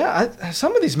do, yeah.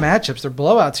 Some of these matchups, they're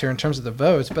blowouts here in terms of the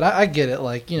votes, but I get it.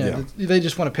 Like, they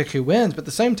just want to pick who wins. But at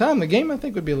the same time, the game, I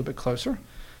think, would be a little bit closer.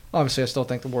 Obviously, I still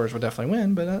think the Warriors would definitely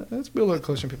win, but it's be a little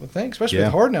closer than people think, especially Yeah.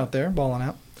 with Harden out there balling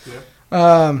out.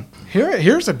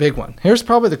 Here's a big one. Here's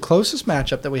probably the closest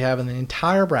matchup that we have in the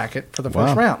entire bracket for the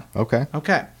first Wow. round. Okay.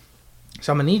 Okay.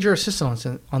 So I'm going to need your assistance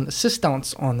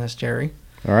on this, Jerry.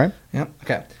 All right. Yep.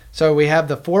 Okay. So we have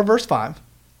the 4 versus 5.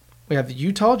 We have the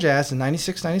Utah Jazz, the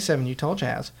 96-97 Utah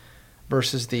Jazz,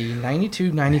 versus the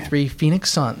 92-93 Phoenix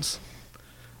Suns.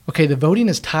 Okay, the voting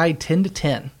is tied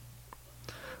 10-10.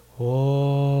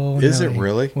 Whoa, Is it Nelly.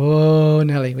 really? Whoa,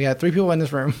 Nelly. We got 3 people in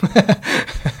this room.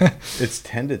 It's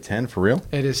 10-10 for real.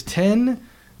 It is 10-10.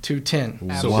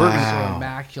 Absolutely Wow.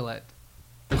 immaculate.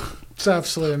 It's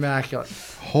absolutely immaculate.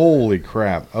 Holy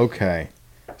crap. Okay.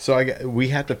 So we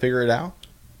have to figure it out.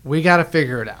 We got to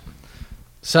figure it out.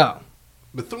 So,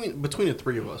 Between the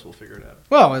 3 of us, we'll figure it out.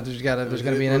 well, there's going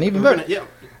to be an uneven vote. Yeah.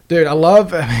 Dude, I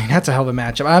mean, that's a hell of a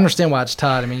matchup. I understand why it's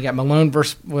tied. I mean, you got Malone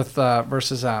versus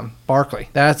Barkley.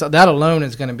 That alone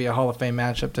is going to be a Hall of Fame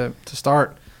matchup to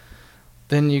start.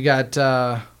 Then you got,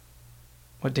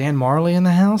 Dan Marley in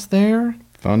the house there?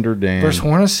 Thunder Dan Versus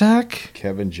Hornacek?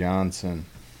 Kevin Johnson.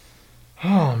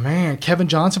 Oh, man. Kevin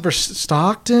Johnson versus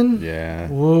Stockton? Yeah.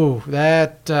 Whoa,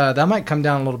 that might come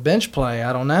down a little bench play.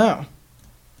 I don't know.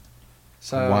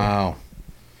 So Wow.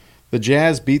 The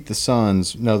Jazz beat the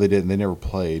Suns. No, they didn't. They never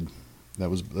played. That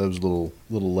was a little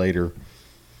later.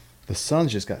 The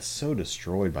Suns just got so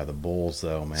destroyed by the Bulls,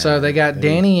 though, man. So they got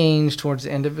Danny Ainge towards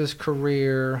the end of his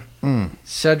career.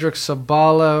 Cedric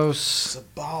Ceballos.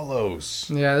 Ceballos.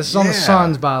 Yeah, this is on the Yeah.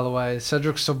 Suns, by the way.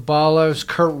 Cedric Ceballos,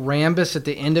 Kurt Rambis at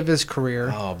the end of his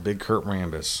career. Oh, big Kurt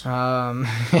Rambis.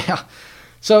 Yeah.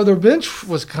 So their bench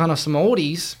was kind of some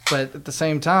oldies, but at the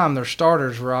same time, their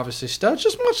starters were obviously studs,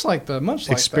 just much like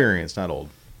Experience, not old.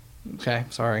 Okay,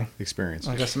 sorry. Experience.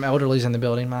 I got some elderlies in the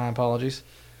building. My apologies.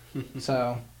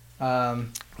 So,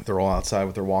 They're all outside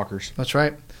with their walkers. that's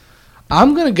right.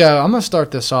 I'm going to start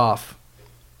this off.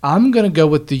 I'm going to go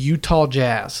with the Utah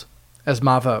Jazz as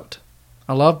my vote.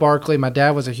 I love Barkley. My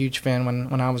dad was a huge fan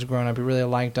when I was growing up. He really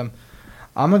liked him.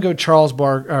 I'm going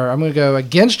to go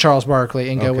against Charles Barkley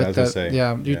and go Okay, I with was the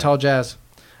gonna say, Utah Jazz.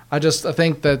 I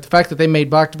think that the fact that they made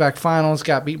back-to-back finals,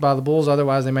 got beat by the Bulls,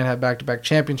 otherwise they might have back-to-back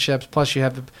championships. Plus you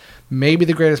have maybe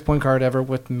the greatest point guard ever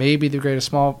with maybe the greatest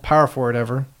small power forward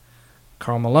ever,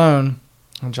 Karl Malone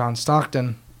and John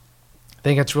Stockton. I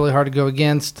think it's really hard to go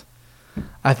against.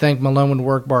 I think Malone would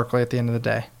work Barkley at the end of the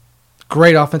day.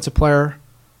 Great offensive player.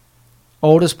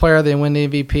 Oldest player to win the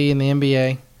MVP in the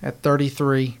NBA at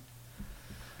 33.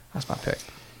 That's my pick.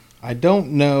 I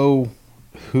don't know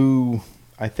who.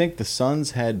 I think the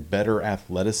Suns had better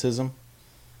athleticism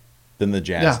than the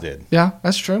Jazz did. Yeah,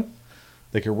 that's true.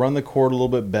 They could run the court a little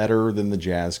bit better than the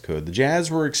Jazz could. The Jazz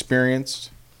were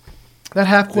experienced. That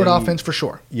half-court They- offense for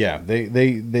sure. Yeah,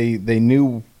 they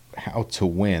knew how to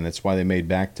win. That's why they made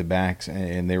back-to-backs,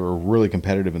 and they were really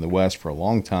competitive in the West for a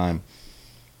long time.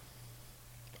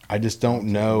 I just don't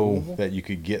know that you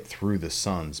could get through the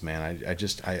Suns, man.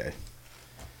 I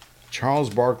Charles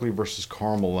Barkley versus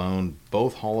Karl Malone,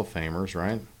 both Hall of Famers,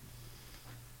 right?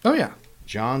 Oh, yeah.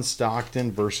 John Stockton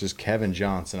versus Kevin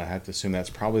Johnson. I have to assume that's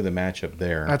probably the matchup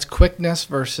there. That's quickness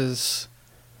versus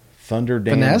Thunder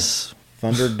Dan, finesse.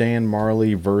 Thunder Dan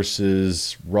Marley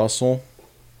versus Russell,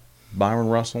 Byron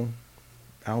Russell,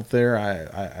 out there.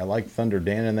 I like Thunder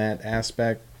Dan in that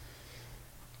aspect.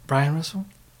 Brian Russell.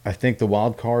 I think the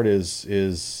wild card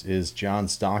is John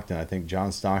Stockton. I think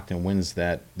John Stockton wins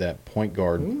that point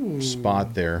guard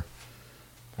spot there.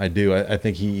 I do. I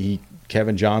think he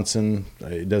Kevin Johnson.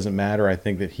 It doesn't matter. I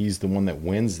think that he's the one that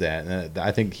wins that. And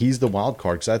I think he's the wild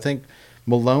card because I think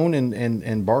Malone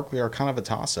and Barkley are kind of a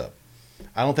toss up.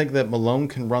 I don't think that Malone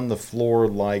can run the floor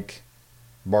like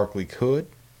Barkley could.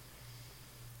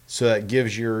 So that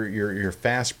gives your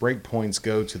fast break points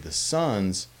go to the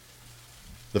Suns.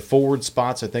 The forward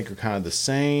spots, I think, are kind of the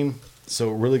same.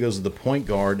 So it really goes to the point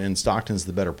guard, and Stockton's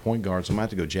the better point guard. So I'm going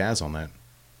to have to go Jazz on that.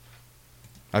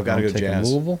 I've got to go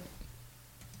Jazz. Louisville.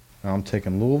 I'm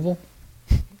taking Louisville.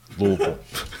 Louisville.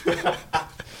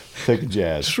 Take a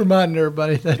Jazz. Just reminding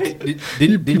everybody that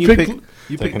Didn't you picked-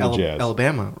 pick Taking the Jazz.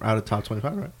 Alabama out of top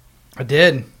 25, right? I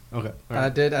did. Okay. all I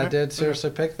right. did seriously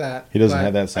pick that. He doesn't But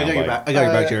have that I sound got your bite. back, I got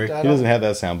your back, Jerry. I He don't- doesn't have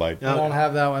that sound bite. I don't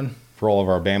have that one. For all of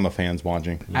our Bama fans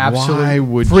watching. Absolute Why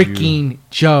would freaking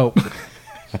joke.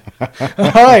 All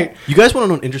right. You guys want to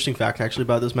know an interesting fact actually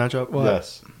about this matchup?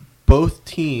 Yes. Both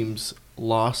teams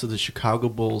lost to the Chicago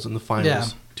Bulls in the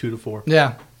finals, Yeah. 2-4.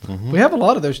 Yeah. Mm-hmm. We have a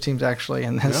lot of those teams actually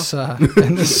in this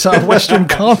Western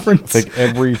Conference. I think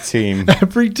every team.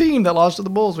 Every team that lost to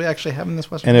the Bulls, we actually have in this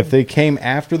Western. And if they came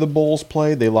after the Bulls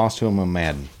played, they lost to them in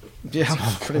Madden. yeah,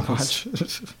 pretty much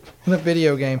in a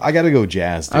video game. I got to go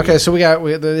Jazz. Dude. Okay, so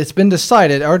it's been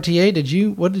decided.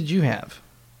 RTA, what did you have?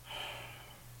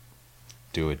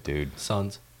 Do it, dude.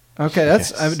 Suns. Okay,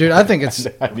 that's Yes. dude. I think it's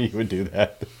I knew you would do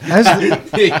that.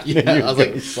 I was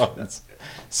like, Suns.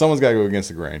 Someone's got to go against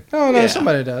the grain. no, Yeah.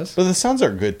 somebody does. But the Suns are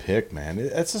a good pick, man.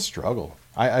 It's a struggle.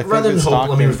 I think Rather than that hope,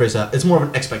 let me Stockton- rephrase that. It's more of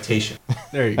an expectation.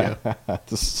 there you go.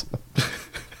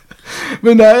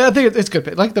 But no, I think it's good.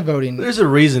 Pick. Like the voting. There's a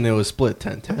reason it was split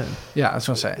 10-10. Yeah, I was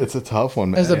gonna say. It's a tough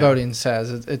one, man. As the voting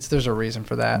says, it's there's a reason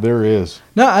for that. There is.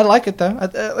 No, I like it though.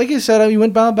 Like you said, you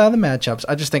went by the matchups.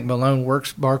 I just think Malone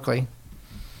works Barkley.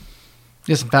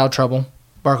 Gets in foul trouble.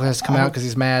 Barkley has to come out because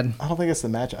he's mad. I don't think it's the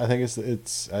match. I think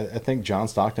I think John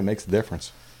Stockton makes the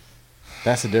difference.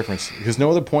 That's the difference because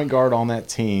no other point guard on that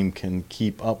team can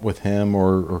keep up with him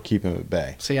or keep him at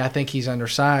bay. See, I think he's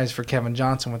undersized for Kevin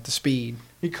Johnson with the speed.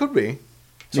 He could be.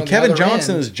 So on the Kevin other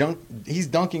Johnson end- he's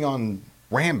dunking on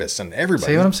Rambus and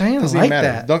everybody. See what I'm saying? I Doesn't like even matter.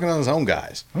 that. Dunking on his own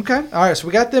guys. Okay. All right. So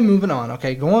we got them moving on.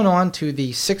 Okay. Going on to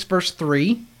the 6 versus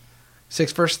 3.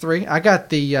 6 versus 3. I got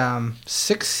the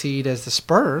 6th seed as the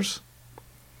Spurs.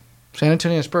 San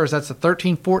Antonio Spurs. That's the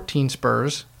 13-14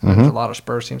 Spurs. There's a lot of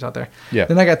Spurs teams out there. Yeah.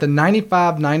 Then I got the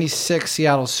 95-96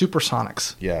 Seattle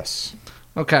Supersonics. Yes.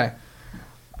 Okay.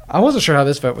 I wasn't sure how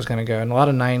this vote was going to go, and a lot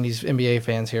of 90s NBA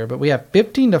fans here, but we have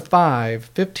 15-5,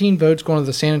 15 votes going to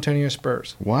the San Antonio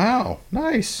Spurs. Wow.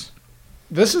 Nice.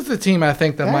 This is the team I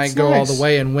think that That's might go all nice. the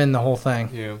way and win the whole thing.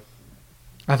 Yeah.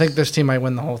 I think this team might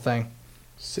win the whole thing.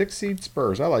 6 seed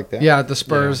Spurs. I like that. Yeah, the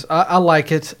Spurs. I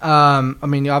like it. I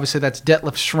mean, obviously that's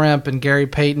Detlef Schrempf and Gary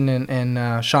Payton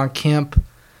and Sean Kemp.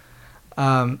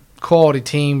 Quality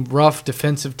team, rough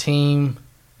defensive team,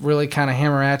 really kind of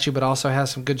hammer at you, but also has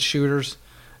some good shooters.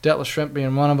 Detlef Schrempf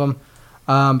being one of them.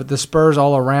 But the Spurs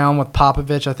all around with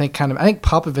Popovich, I think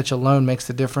Popovich alone makes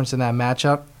the difference in that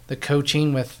matchup. The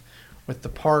coaching with the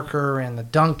Parker and the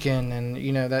Duncan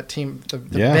and that team,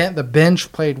 the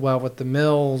bench played well with the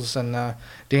Mills and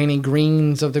Danny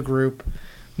Greens of the group.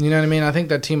 You know what I mean? I think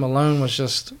that team alone was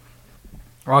just.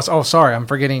 Oh, sorry, I'm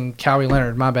forgetting Kawhi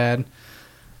Leonard. My bad.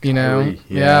 Kyrie,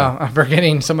 Yeah, I'm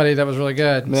forgetting somebody that was really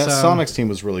good. I mean, that So- Sonics team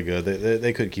was really good.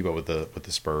 They could keep up with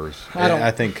the Spurs.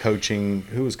 I think coaching.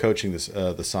 Who was coaching this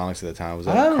the Sonics at the time? Was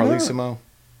that I don't know. Carlissimo?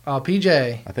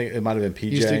 PJ I think it might have been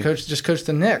PJ. used to coach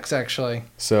the Knicks actually.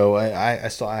 So I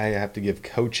have to give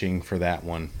coaching for that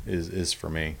one is for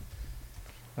me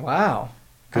Wow.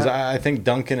 because I think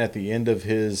Duncan at the end of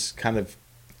his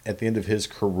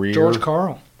career. George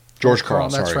Karl. George Karl.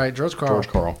 That's sorry. right, George Karl. George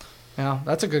Karl. Yeah,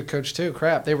 that's a good coach too.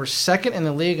 Crap, they were second in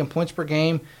the league in points per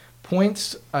game.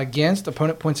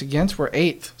 Opponent points against were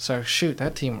 8th. So shoot,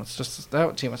 that team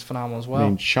was phenomenal as well. I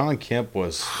mean, Sean Kemp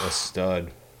was a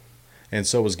stud, and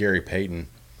so was Gary Payton.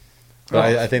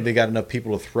 But I think they got enough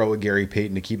people to throw at Gary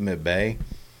Payton to keep him at bay.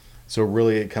 So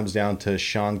really, it comes down to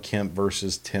Sean Kemp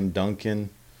versus Tim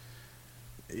Duncan.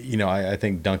 I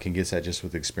think Duncan gets that just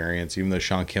with experience, even though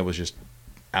Sean Kemp was just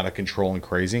out of control and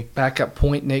crazy. Backup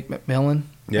point Nate McMillan.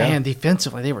 Yeah. Man,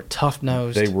 defensively they were tough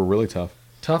nosed. They were really tough.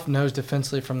 Tough nose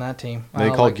defensively from that team. They I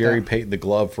call like Gary that. Payton the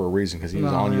glove for a reason because he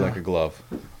was No, on you yeah. like a glove.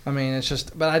 I mean, it's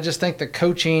just, but I just think the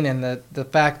coaching and the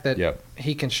fact that Yep.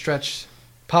 he can stretch,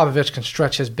 Popovich can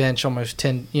stretch his bench almost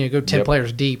 10, go 10 Yep.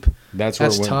 players deep. That's where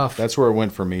That's it went, tough. That's where it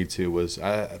went for me too. Was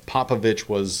Popovich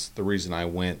was the reason I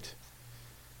went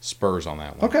Spurs on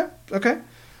that one. Okay.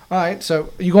 All right. So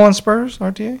you go on Spurs,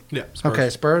 RTA? Yeah. Spurs. Okay,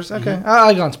 Spurs. Okay.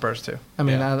 I go on Spurs too. I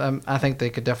mean, Yeah. I think they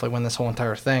could definitely win this whole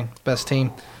entire thing. Best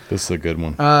team. This is a good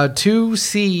one. 2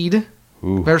 seed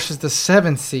Ooh. versus the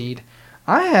 7 seed.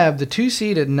 I have the 2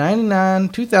 seed at 99,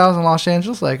 2000 Los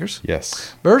Angeles Lakers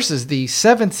Yes. versus the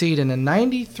 7th seed in the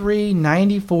 93,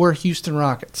 94 Houston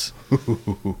Rockets.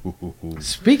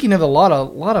 Speaking of a lot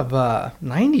of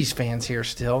 90s fans here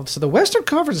still, so the Western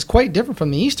Conference is quite different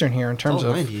from the Eastern here in terms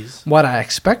of 90s. what I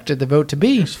expected the vote to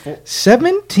be. There's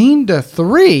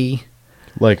 17-3,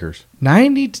 Lakers.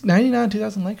 99,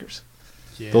 2000 Lakers.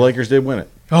 Yeah. The Lakers did win it.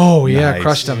 Oh yeah, Nice.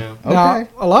 crushed them. Yeah. Now, Okay.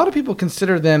 a lot of people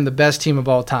consider them the best team of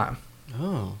all time.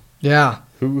 Oh. Yeah.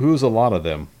 Who's a lot of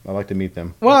them? I'd like to meet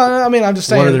them. Well, I mean, I'm just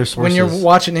What are saying their when you're sources?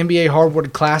 watching NBA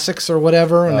hardwood classics or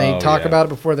whatever, and they Oh, talk yeah. about it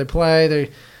before they play,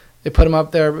 they put them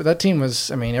up there. But that team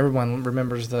was, I mean, everyone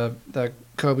remembers the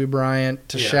Kobe Bryant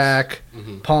to Yes.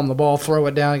 Shaq, palm the ball, throw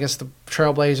it down against the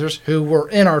Trailblazers, who were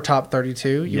in our top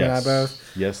 32. You and I both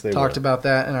Yes, they talked were. about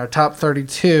that in our top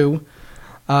 32.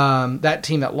 That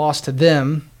team that lost to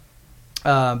them,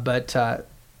 but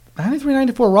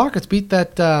 93-94 Rockets beat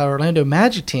that Orlando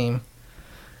Magic team.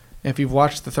 If you've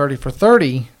watched the 30 for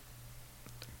 30,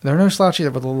 they're no slouch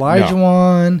either. With Elijah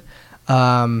Wan,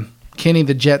 Kenny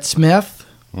the Jet Smith.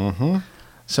 Mm-hmm.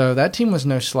 So that team was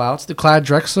no slouch. The Clyde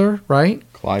Drexler, right?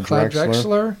 Clyde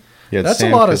Drexler. Yeah, That's a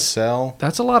Sam lot of- Cassell,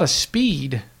 That's a lot of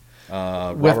speed.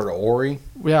 with- Robert Ory.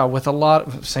 Yeah, with a lot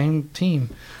of same team.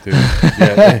 Dude,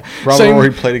 yeah, Robert Same-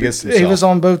 Ory played against himself. He was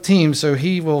on both teams, so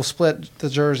he will split the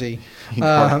jersey. He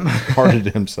parted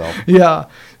himself. Yeah.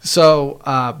 So,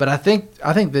 but I think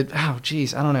that. Oh,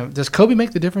 geez, I don't know. Does Kobe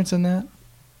make the difference in that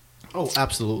Oh,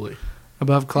 absolutely.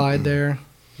 above Clyde there?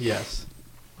 Yes.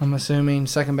 I'm assuming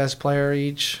second best player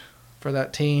each for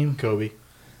that team. Kobe.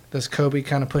 Does Kobe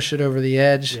kind of push it over the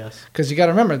edge? Yes. Because you got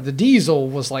to remember, the Diesel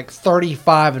was like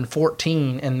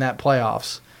 35-14 in that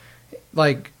playoffs.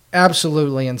 Like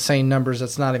absolutely insane numbers.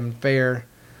 That's not even fair.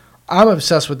 I'm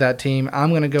obsessed with that team. I'm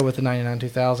going to go with the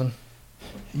 99-2000.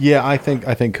 Yeah, I think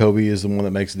Kobe is the one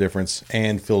that makes a difference,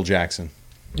 and Phil Jackson.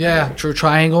 Yeah, true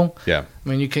triangle. Yeah, I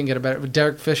mean, you couldn't get a better.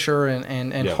 Derek Fisher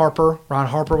and Yeah. Harper. Ron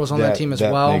Harper was on that team as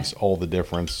well. That makes all the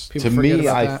difference. People To forget me,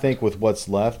 about I that. think with what's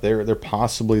left, they're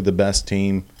possibly the best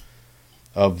team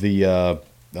of the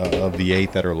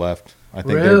 8 that are left. I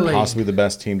think Really? they're possibly the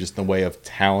best team just in the way of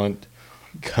talent,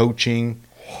 coaching.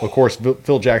 Of course,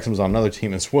 Phil Jackson was on another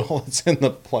team as well. It's in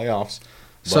the playoffs.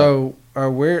 But So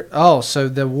so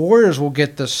the Warriors will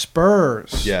get the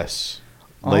Spurs. yes,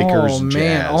 Lakers, Oh man,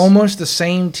 Jazz. almost the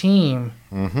same team.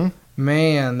 Mm-hmm.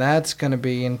 Man, that's going to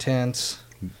be intense.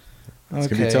 It's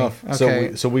gonna be tough.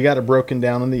 Okay. So we got it broken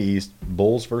down in the East: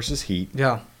 Bulls versus Heat,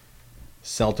 Yeah.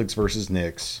 Celtics versus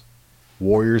Knicks,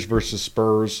 Warriors versus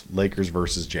Spurs, Lakers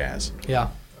versus Jazz. Yeah.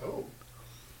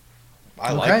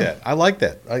 I Okay. like that. I like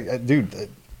that. Dude,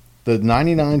 the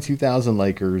 99-2000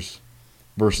 Lakers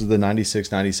versus the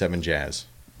 96-97 Jazz.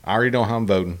 I already know how I'm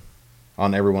voting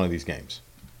on every one of these games.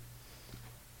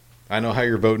 I know how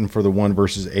you're voting for the 1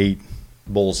 versus 8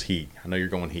 Bulls Heat. I know you're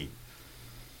going Heat.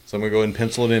 So I'm going to go ahead and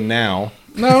pencil it in now.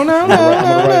 No. I'm gonna write it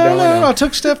down right now. I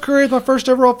took Steph Curry as my first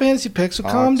overall fantasy pick, so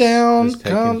calm Ox down. is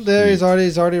taking Calm there. He's Heat.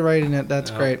 already writing it.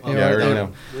 That's great. He Yeah, I wrote already it.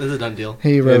 know. This is a done deal.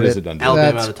 He wrote It it. is a done deal.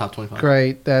 Alabama That's out of top 25.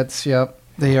 Great. That's yep.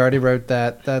 He already wrote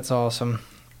that. That's awesome.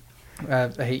 I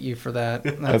hate you for that.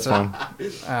 That's fine.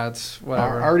 That's I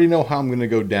whatever. already know how I'm going to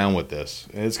go down with this.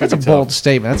 And it's going That's to a be bold tough.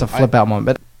 statement. That's a flip out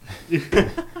moment. But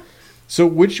So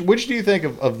which do you think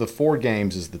of the 4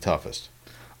 games is the toughest?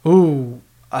 ooh,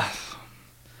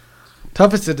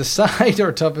 toughest to decide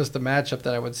or toughest to matchup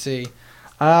that I would see.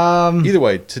 Either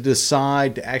way, to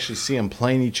decide to actually see them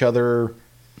playing each other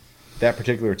that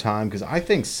particular time, because I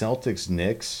think Celtics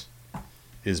Knicks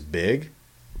is big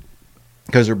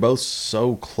because they're both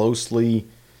so closely,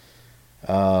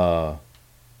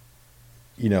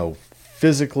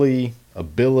 physically,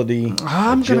 ability,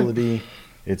 agility.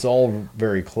 It's all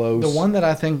very close. The one that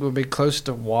I think would be close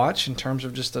to watch in terms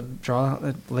of just a draw,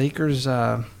 Lakers,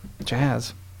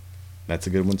 Jazz. That's a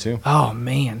good one too. Oh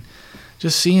man,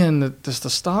 just seeing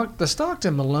the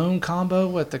Stockton Malone combo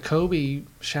with the Kobe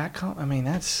Shaq combo. I mean,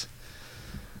 that's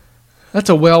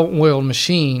a well-oiled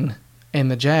machine in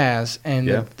the Jazz, and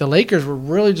Yeah. the Lakers were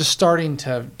really just starting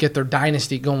to get their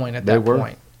dynasty going at They that were.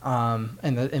 point.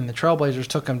 And the Trailblazers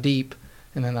took them deep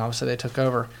and then obviously they took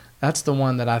over. That's the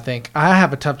one that I think I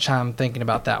have a tough time thinking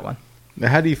about that one. Now,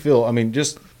 how do you feel? I mean,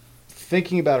 just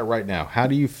thinking about it right now, how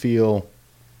do you feel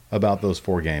about those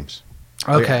 4 games?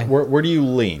 Okay. Where do you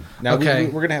lean? Now, Okay.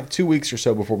 we're going to have 2 weeks or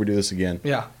so before we do this again.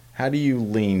 Yeah. How do you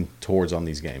lean towards on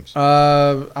these games?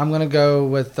 I'm gonna go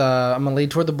with. I'm gonna lead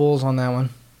toward the Bulls on that one.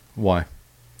 Why?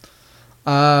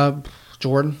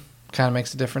 Jordan kind of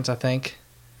makes a difference, I think.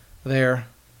 There.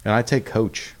 And I take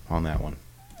coach on that one.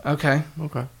 Okay.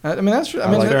 Okay. I mean that's. I I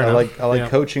mean like, fair I enough. like Yeah.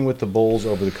 coaching with the Bulls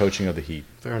over the coaching of the Heat.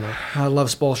 Fair enough. I love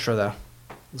Spoelstra though.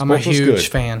 I'm a Spoelstra's huge good.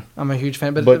 fan. I'm a huge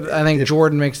fan, but But I think if-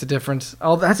 Jordan makes the difference.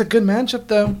 Oh, that's a good matchup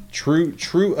though. True.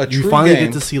 You finally game.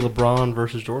 get to see LeBron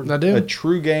versus Jordan. I do. A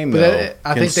true game, But though.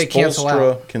 I think they cancel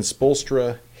out. Can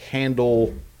Spoelstra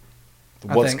handle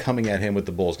I what's think- coming at him with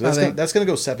the Bulls? 'Cause I think- that's going to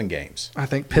go 7 games. I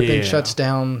think Pippen Yeah. shuts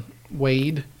down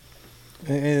Wade.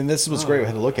 And this was great. We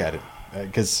had to look at it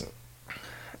because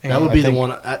And That would I be the think-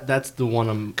 one. That's the one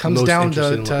I'm comes most down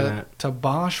interested to in looking at. to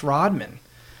Bosch Rodman.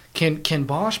 Can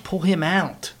Bosch pull him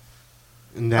out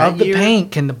In that of the year,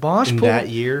 paint? Can the Bosch in pull that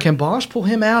year? Can Bosch pull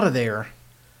him out of there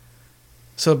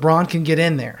so LeBron can get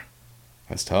in there?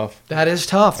 that's tough. That is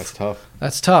tough. That's tough.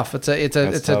 That's tough. It's a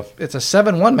That's tough. it's a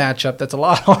 7-1 matchup. That's a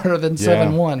lot harder than Yeah.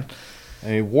 7-1. I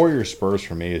mean, Warriors Spurs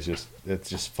for me is it's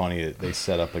just funny that they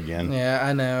set up again. Yeah,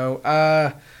 I know.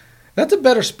 That's a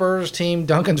better Spurs team.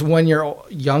 Duncan's 1 year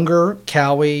younger.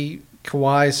 Kawhi,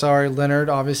 Leonard,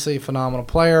 obviously a phenomenal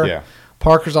player. Yeah.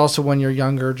 Parker's also 1 year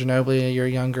younger. Ginobili a year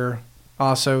younger.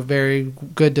 Also very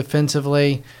good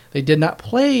defensively. They did not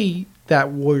play that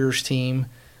Warriors team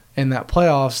in that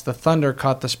playoffs. The Thunder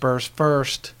caught the Spurs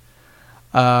first.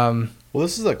 Well,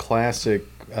 this is a classic.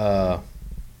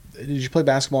 Did you play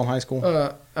basketball in high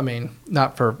school? I mean,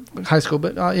 not for high school,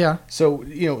 but yeah. So,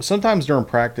 sometimes during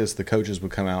practice, the coaches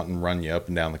would come out and run you up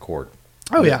and down the court.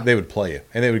 Oh, yeah. They would play you,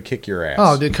 and they would kick your ass.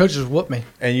 Oh, dude, coaches whooped me.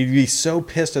 And you'd be so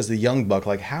pissed as the young buck,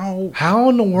 like, how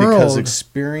in the world? because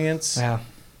experience, Yeah,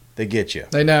 they get you.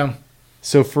 they know.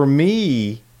 So for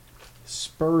me,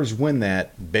 Spurs win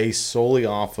that based solely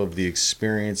off of the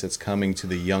experience that's coming to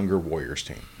the younger Warriors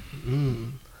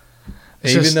team.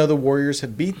 It's Even just- though the Warriors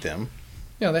have beat them,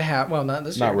 They have. Well, not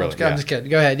this Not year. really, I'm yeah. just kidding.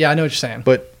 Go ahead. Yeah, I know what you're saying.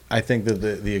 but I think that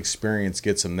the experience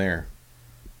gets them there.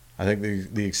 I think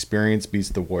the experience beats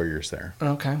the Warriors there.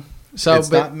 Okay. So, it's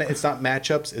but not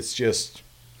matchups. It's just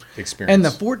experience. in the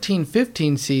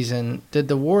 14-15 season, did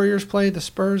the Warriors play the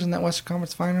Spurs in that Western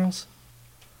Conference Finals?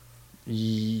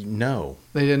 No,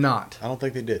 They did not. I don't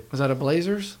think they did. Was that a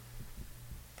Blazers?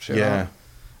 Shit, I Yeah, don't-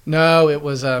 No, it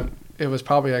was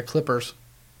probably a Clippers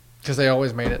because they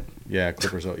always made it. yeah,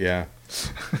 Clippers. Yeah,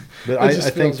 but It I just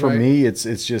think feels for right. me, it's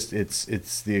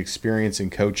the experience in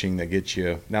coaching that gets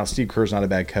you. Now, Steve Kerr's not a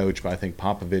bad coach, but I think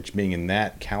Popovich being in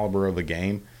that caliber of a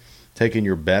game, taking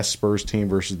your best Spurs team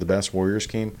versus the best Warriors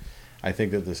team, I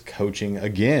think that this coaching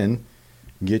again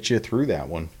gets you through that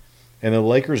one. And the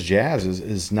Lakers Jazz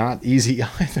is not easy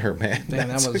either, man. Man,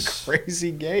 That's that was- a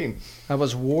crazy game. That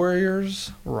was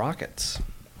Warriors Rockets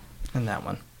in that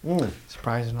one.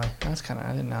 Surprisingly, that's kind of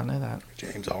I did not know that.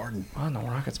 James Harden. Wow, no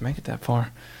Rockets make it that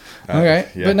far. Uh, Okay,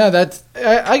 yeah. but no, that's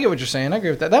I get what you're saying. I agree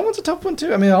with that. That one's a tough one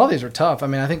too. I mean, all these are tough. I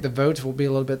mean, I think the votes will be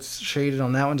a little bit shaded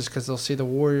on that one just because they'll see the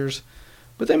Warriors,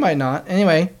 but they might not.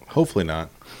 Anyway, Hopefully not.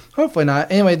 hopefully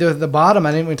not. Anyway, the bottom,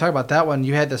 I didn't even talk about that one.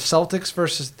 You had the Celtics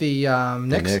versus the Knicks.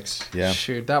 The Knicks, yeah.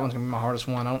 Shoot, that one's gonna be my hardest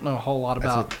one. I don't know a whole lot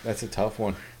about. That's a tough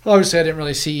one. Obviously, I didn't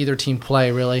really see either team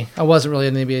play. Really, I wasn't really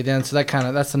in the NBA then, so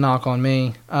that's the knock on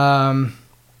me.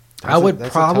 I would that's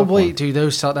a tough probably one. do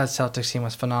those. That Celtics team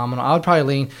was phenomenal. I would probably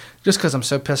lean just because I'm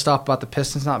so pissed off about the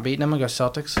Pistons not beating them. I'm gonna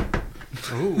go Celtics.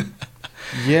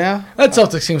 Yeah, That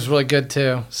Celtics team was really good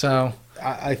too. So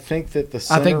I think that the I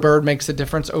center, think Bird makes the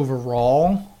difference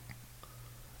overall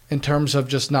in terms of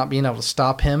just not being able to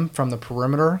stop him from the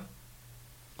perimeter.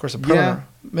 Of course, the perimeter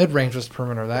mid range was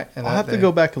perimeter. I'll have to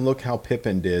go back and look how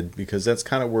Pippen did because that's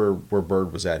kind of where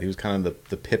Bird was at. He was kind of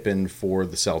the Pippen for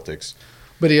the Celtics.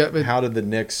 But How did the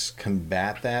Knicks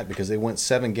combat that? Because they went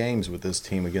 7 games with this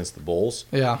team against the Bulls.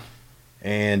 yeah,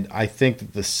 And I think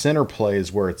that the center play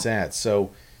is where it's at. So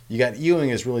you got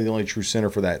Ewing is really the only true center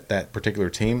for that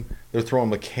particular team. They're throwing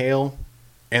McHale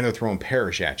and they're throwing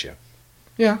Parrish at you.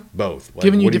 yeah, Both. Like,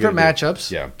 giving you what are different gonna do?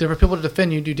 matchups. Yeah. different people to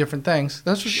defend you, do different things.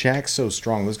 That's what. Shaq's so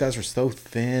strong. Those guys are so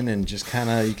thin and just kind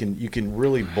of you can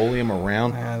really bully them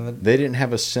around. They didn't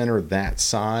have a center that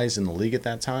size in the league at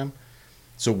that time.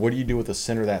 So what do you do with a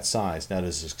center that size? Now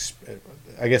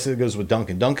I guess it goes with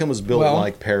Duncan. Duncan was built Well-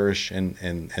 like Parrish and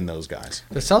those guys.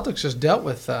 The Celtics just dealt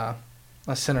with a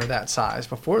center that size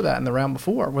before that in the round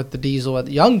before with the Diesel,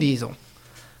 young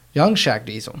Shaq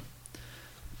Diesel.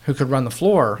 who could run the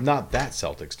floor. Not that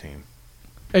Celtics team.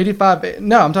 85.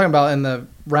 No, I'm talking about in the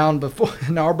round before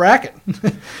in our bracket.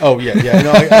 Oh yeah.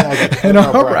 No, I in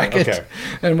our bracket. Okay.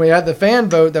 And we had the fan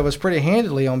vote that was pretty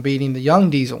handily on beating the young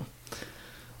Diesel.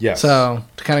 Yes. So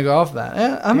to kind of go off of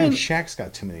that, I mean, Shaq's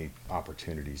got too many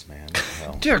opportunities, man. What the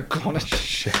hell? dear God,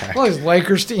 Shaq. all these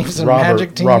Lakers teams and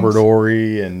Magic teams. Robert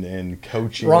Ory and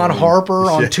coaching. Ron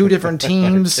Harper on two different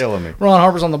teams. Killing me. Ron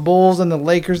Harper's on the Bulls and the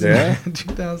Lakers Yeah. in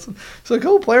 2000. So a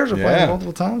couple players are playing Yeah.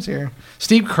 multiple times here.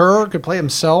 Steve Kerr could play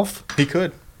himself. He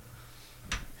could.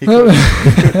 He could.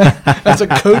 That's a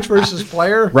coach versus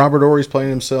player. Robert Ory's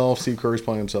playing himself. Steve Curry's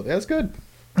playing himself. That's good.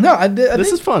 No, I did.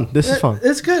 This is fun. This is fun.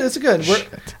 It's good. It's good.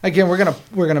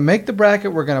 We're gonna make the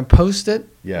bracket. We're gonna post it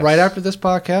Yes. right after this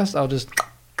podcast. I'll just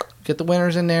get the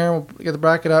winners in there. We'll get the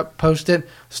bracket up, post it,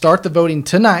 start the voting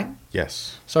tonight.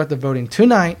 Yes. So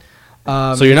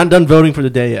you're not done voting for the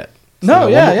day yet. No,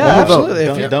 one yeah, more- yeah, one more vote.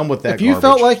 absolutely. Done- done with that If you garbage.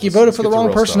 felt like you voted Let's for the get to wrong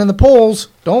real person stuff. in the polls,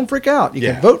 don't freak out. You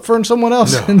Yeah. can vote for someone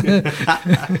else in the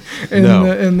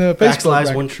Facebook Facts, lies,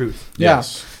 bracket. one truth. Yeah.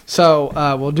 Yes. So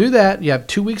we'll do that. You have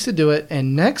 2 weeks to do it,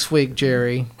 and next week,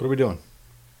 Jerry. What are we doing?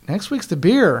 Next week's the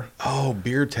beer. Oh,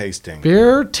 beer tasting.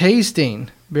 Beer tasting.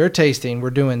 Beer tasting. We're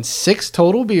doing 6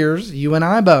 total beers, you and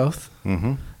I both.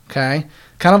 Mm-hmm. Okay.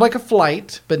 Kind of like a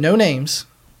flight, but no names.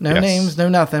 No Yes. names, no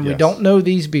nothing. We Yes. don't know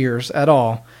these beers at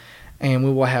all. And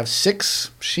we will have 6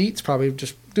 sheets, probably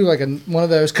just do like one of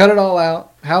those, cut it all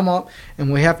out, have them up,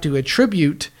 and we have to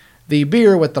attribute the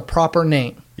beer with the proper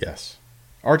name. Yes.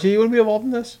 RT, you want to be involved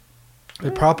in this? The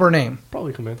proper name.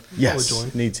 Probably come in. Yes. Probably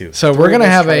join. Need to. So we're gonna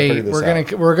Let's have try to figure this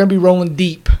out. we're gonna be rolling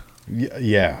deep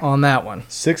Yeah. on that one.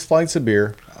 6 flights of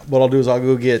beer. What I'll do is I'll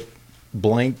go get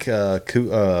blank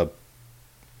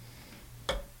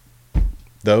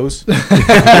those.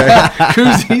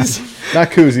 Koozies. Not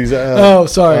koozies. Oh,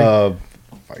 sorry.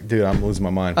 Dude, I'm losing my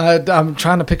mind. I'm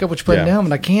trying to pick up what you're putting Yeah. down,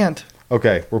 but I can't.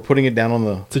 Okay, we're putting it down on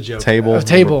the It's a joke. table. A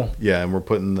table. Yeah, and we're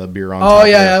putting the beer on. Oh top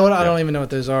yeah, of it. I don't even know what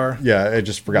those are. Yeah, I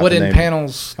just forgot the Wooden name.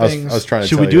 panels I things. was trying to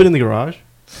Should tell we do you. it in the garage?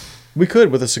 We could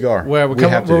with a cigar. Where we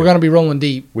we're going to be rolling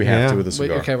deep. We have Yeah. to with a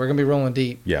cigar. Okay, we're going to be rolling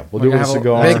deep. Yeah, we'll We're do it with gonna a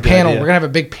cigar. have a big panel. idea. We're going to have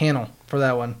a big panel for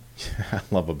that one. I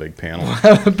love a big panel.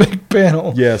 a big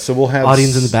panel. Yeah, so we'll have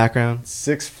Audience in the background.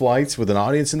 6 flights with an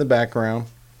audience in the background,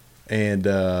 and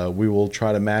we will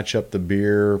try to match up the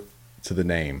beer to the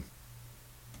name.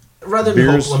 Rather than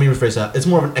than hope, let me rephrase that. It's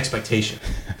more of an expectation.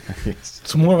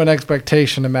 It's more of an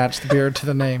expectation to match the beer to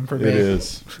the name for me. It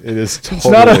is. It is totally. It's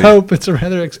not a hope. It's a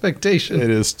rather expectation.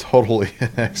 It is totally an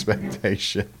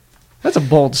expectation. That's a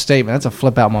bold statement. That's a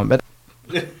flip out moment.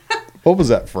 What was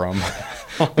that from?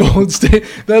 Bold statement.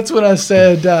 That's when I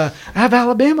said I have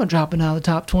Alabama dropping out of the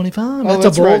top 25. That's a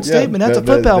bold right. Yeah, statement. That's a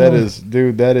flip out That moment. is,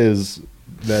 dude. That is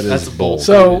That's bold.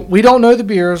 So we don't know the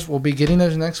beers. We'll be getting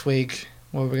those next week.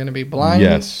 We're going to be blind.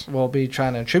 Yes. We'll be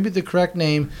trying to attribute the correct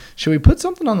name. Should we put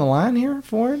something on the line here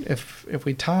for it? If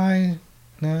we tie,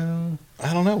 no.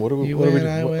 I don't know. What do we? You What do we win,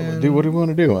 I do? win. What do we want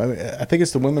to do? I think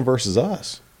it's the women versus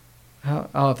us.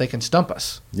 If they can stump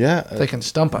us. Yeah. If they can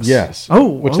stump us. Yes. Oh,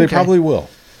 which okay. they probably will.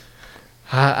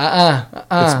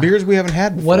 It's beers we haven't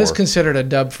had before. What is considered a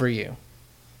dub for you?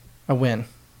 A win.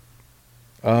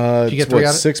 It's you get 3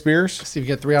 out of- 6 beers? So you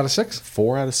get 3 out of 6.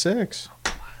 4 out of 6.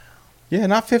 Yeah,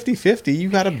 not 50-50. You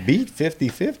got to beat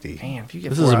 50-50. Man, if you get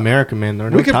This 4 is out- America, man. There are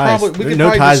no We could ties. probably we There are could no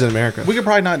probably ties just- in America. We could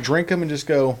probably not drink them and just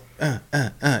go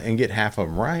and get half of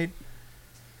them right.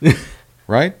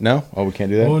 Right? No? Oh, we can't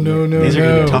do that. Oh, no. These are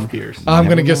going to no. be tough beers. I'm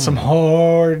going to get some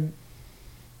hard,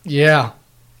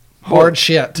 hard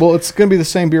shit. Well, it's going to be the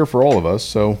same beer for all of us.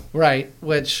 So Right,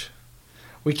 which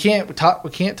we can't talk. We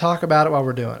can't talk about it while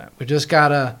we're doing it. We just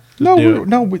gotta. do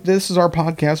it. this is our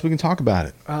podcast. We can talk about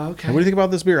it. Okay. And what do you think about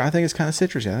this beer? I think it's kind of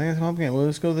citrusy. I think it's pumpkin. Well,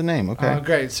 let's go with the name. Okay.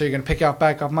 Great. So you're gonna pick out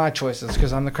back off my choices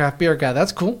because I'm the craft beer guy.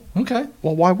 That's cool. Okay.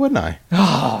 Well, why wouldn't I?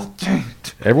 Oh, dang.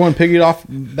 Everyone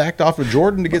backed off of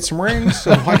Jordan to get some rings.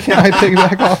 So why can't I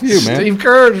piggyback off you, man? Steve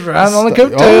Kerr's riding on the Oh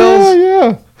coattails.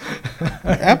 yeah.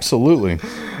 Absolutely.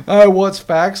 Well, it's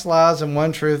facts, lies, and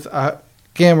one truth.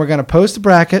 Again, we're gonna post the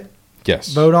bracket.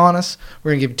 Yes. Vote on us.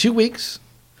 We're gonna give you 2 weeks.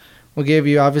 We'll give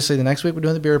you, obviously, the next week we're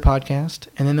doing the beer podcast.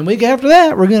 And then the week after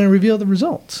that, we're going to reveal the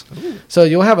results. Ooh. So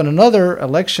you'll have another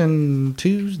Election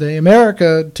Tuesday,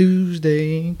 America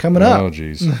Tuesday coming up. Oh,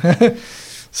 jeez.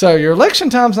 So your election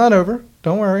time's not over.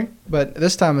 Don't worry. But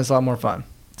this time it's a lot more fun.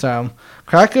 So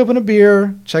crack open a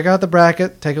beer, check out the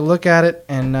bracket, take a look at it,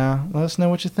 and let us know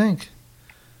what you think.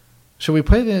 Should we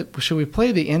play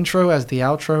the intro as the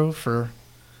outro for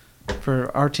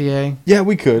RTA? Yeah,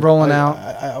 we could. Rolling out.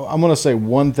 I'm going to say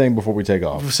one thing before we take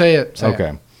off. Say it. Say Okay.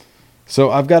 it.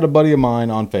 So I've got a buddy of mine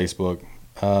on Facebook.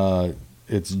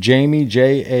 It's Jamie,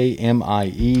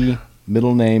 Jamie.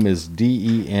 Middle name is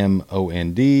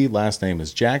Demond. Last name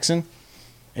is Jackson.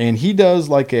 And he does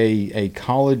like a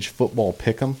college football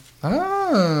pick'em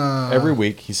every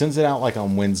week. He sends it out like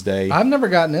on Wednesday. I've never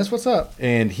gotten this. What's up?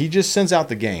 And he just sends out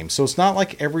the game. So it's not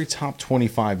like every top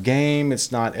 25 game.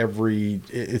 It's not every.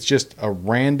 It's just a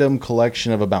random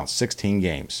collection of about 16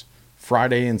 games,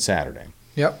 Friday and Saturday.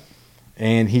 Yep.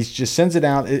 And he just sends it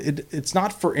out. It's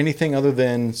not for anything other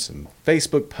than some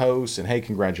Facebook posts and, hey,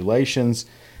 congratulations.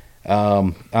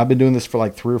 I've been doing this for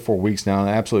like 3 or 4 weeks now, and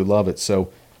I absolutely love it.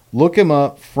 So look him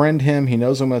up, friend him. He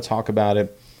knows I'm going to talk about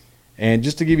it. And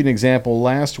just to give you an example,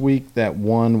 last week that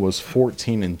one was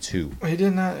 14-2. He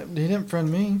didn't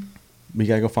friend me. We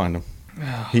got to go find him.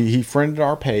 He friended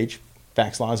our page,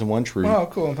 Facts, Lies, and One Truth. Oh,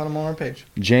 cool. I found him on our page.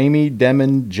 Jamie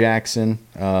Demond Jackson.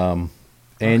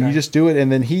 And Okay. you just do it,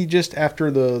 and then he just,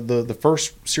 after the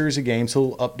first series of games,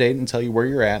 he'll update and tell you where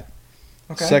you're at.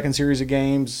 Okay. Second series of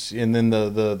games, and then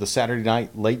the Saturday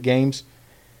night late games.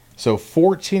 So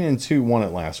 14-2 won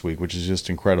it last week, which is just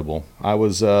incredible. I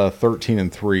was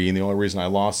 13-3, and the only reason I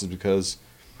lost is because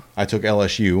I took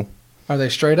LSU Are they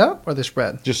straight up or they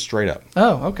spread? just straight up.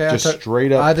 Oh, okay. Just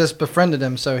straight up. I just befriended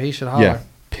him, so he should holler. Yeah,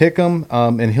 pick him,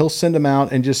 and he'll send them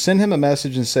out, and just send him a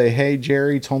message and say, "Hey,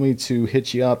 Jerry told me to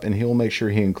hit you up," and he'll make sure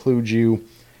he includes you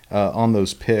on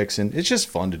those picks, and it's just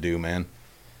fun to do, man.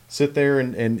 Sit there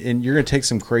and you're gonna take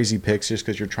some crazy picks just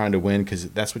because you're trying to win, because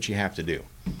that's what you have to do.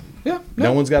 Yeah.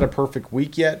 No one's got a perfect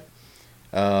week yet,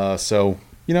 so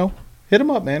hit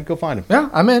him up, man. Go find him. Yeah,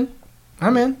 I'm in.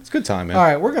 It's a good time, man. All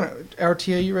right, we're gonna.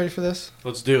 RTA, you ready for this?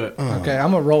 Let's do it. Okay,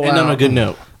 I'm gonna roll And out. on a good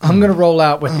note. I'm gonna roll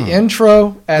out with the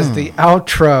intro as the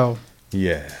outro.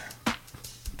 Yeah.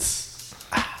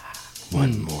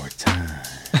 One more time.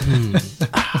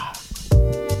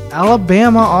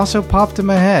 Alabama also popped in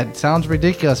my head. Sounds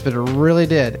ridiculous, but it really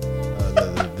did.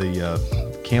 The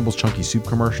Campbell's Chunky Soup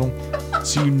commercial,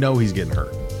 so he's getting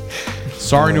hurt.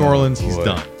 Sorry, New Orleans, he's boy.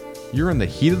 done. You're in the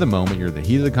heat of the moment. You're in the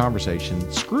heat of the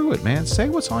conversation. Screw it, man. Say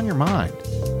what's on your mind.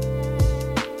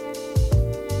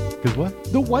 Because what?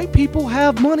 The white people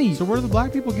have money. So where do the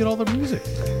black people get all their music?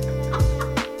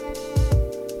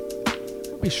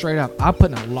 I'll be straight up. I'm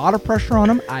putting a lot of pressure on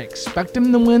them. I expect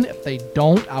them to win. If they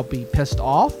don't, I'll be pissed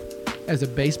off as a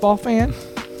baseball fan.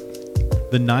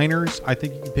 The Niners, I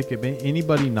think you can pick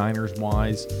anybody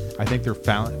Niners-wise. I think they're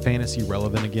fantasy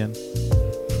relevant again.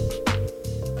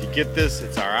 You get this,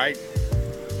 it's all right.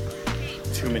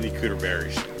 Too many cooter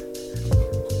berries.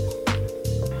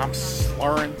 I'm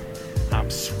slurring. I'm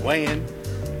swaying.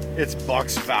 It's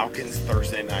Bucks Falcons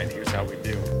Thursday night. Here's how we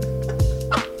do.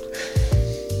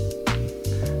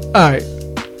 All right.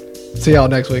 See y'all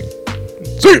next week.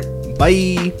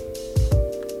 Bye.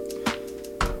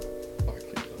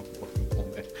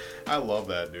 I love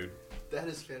that, dude. That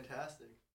is fantastic.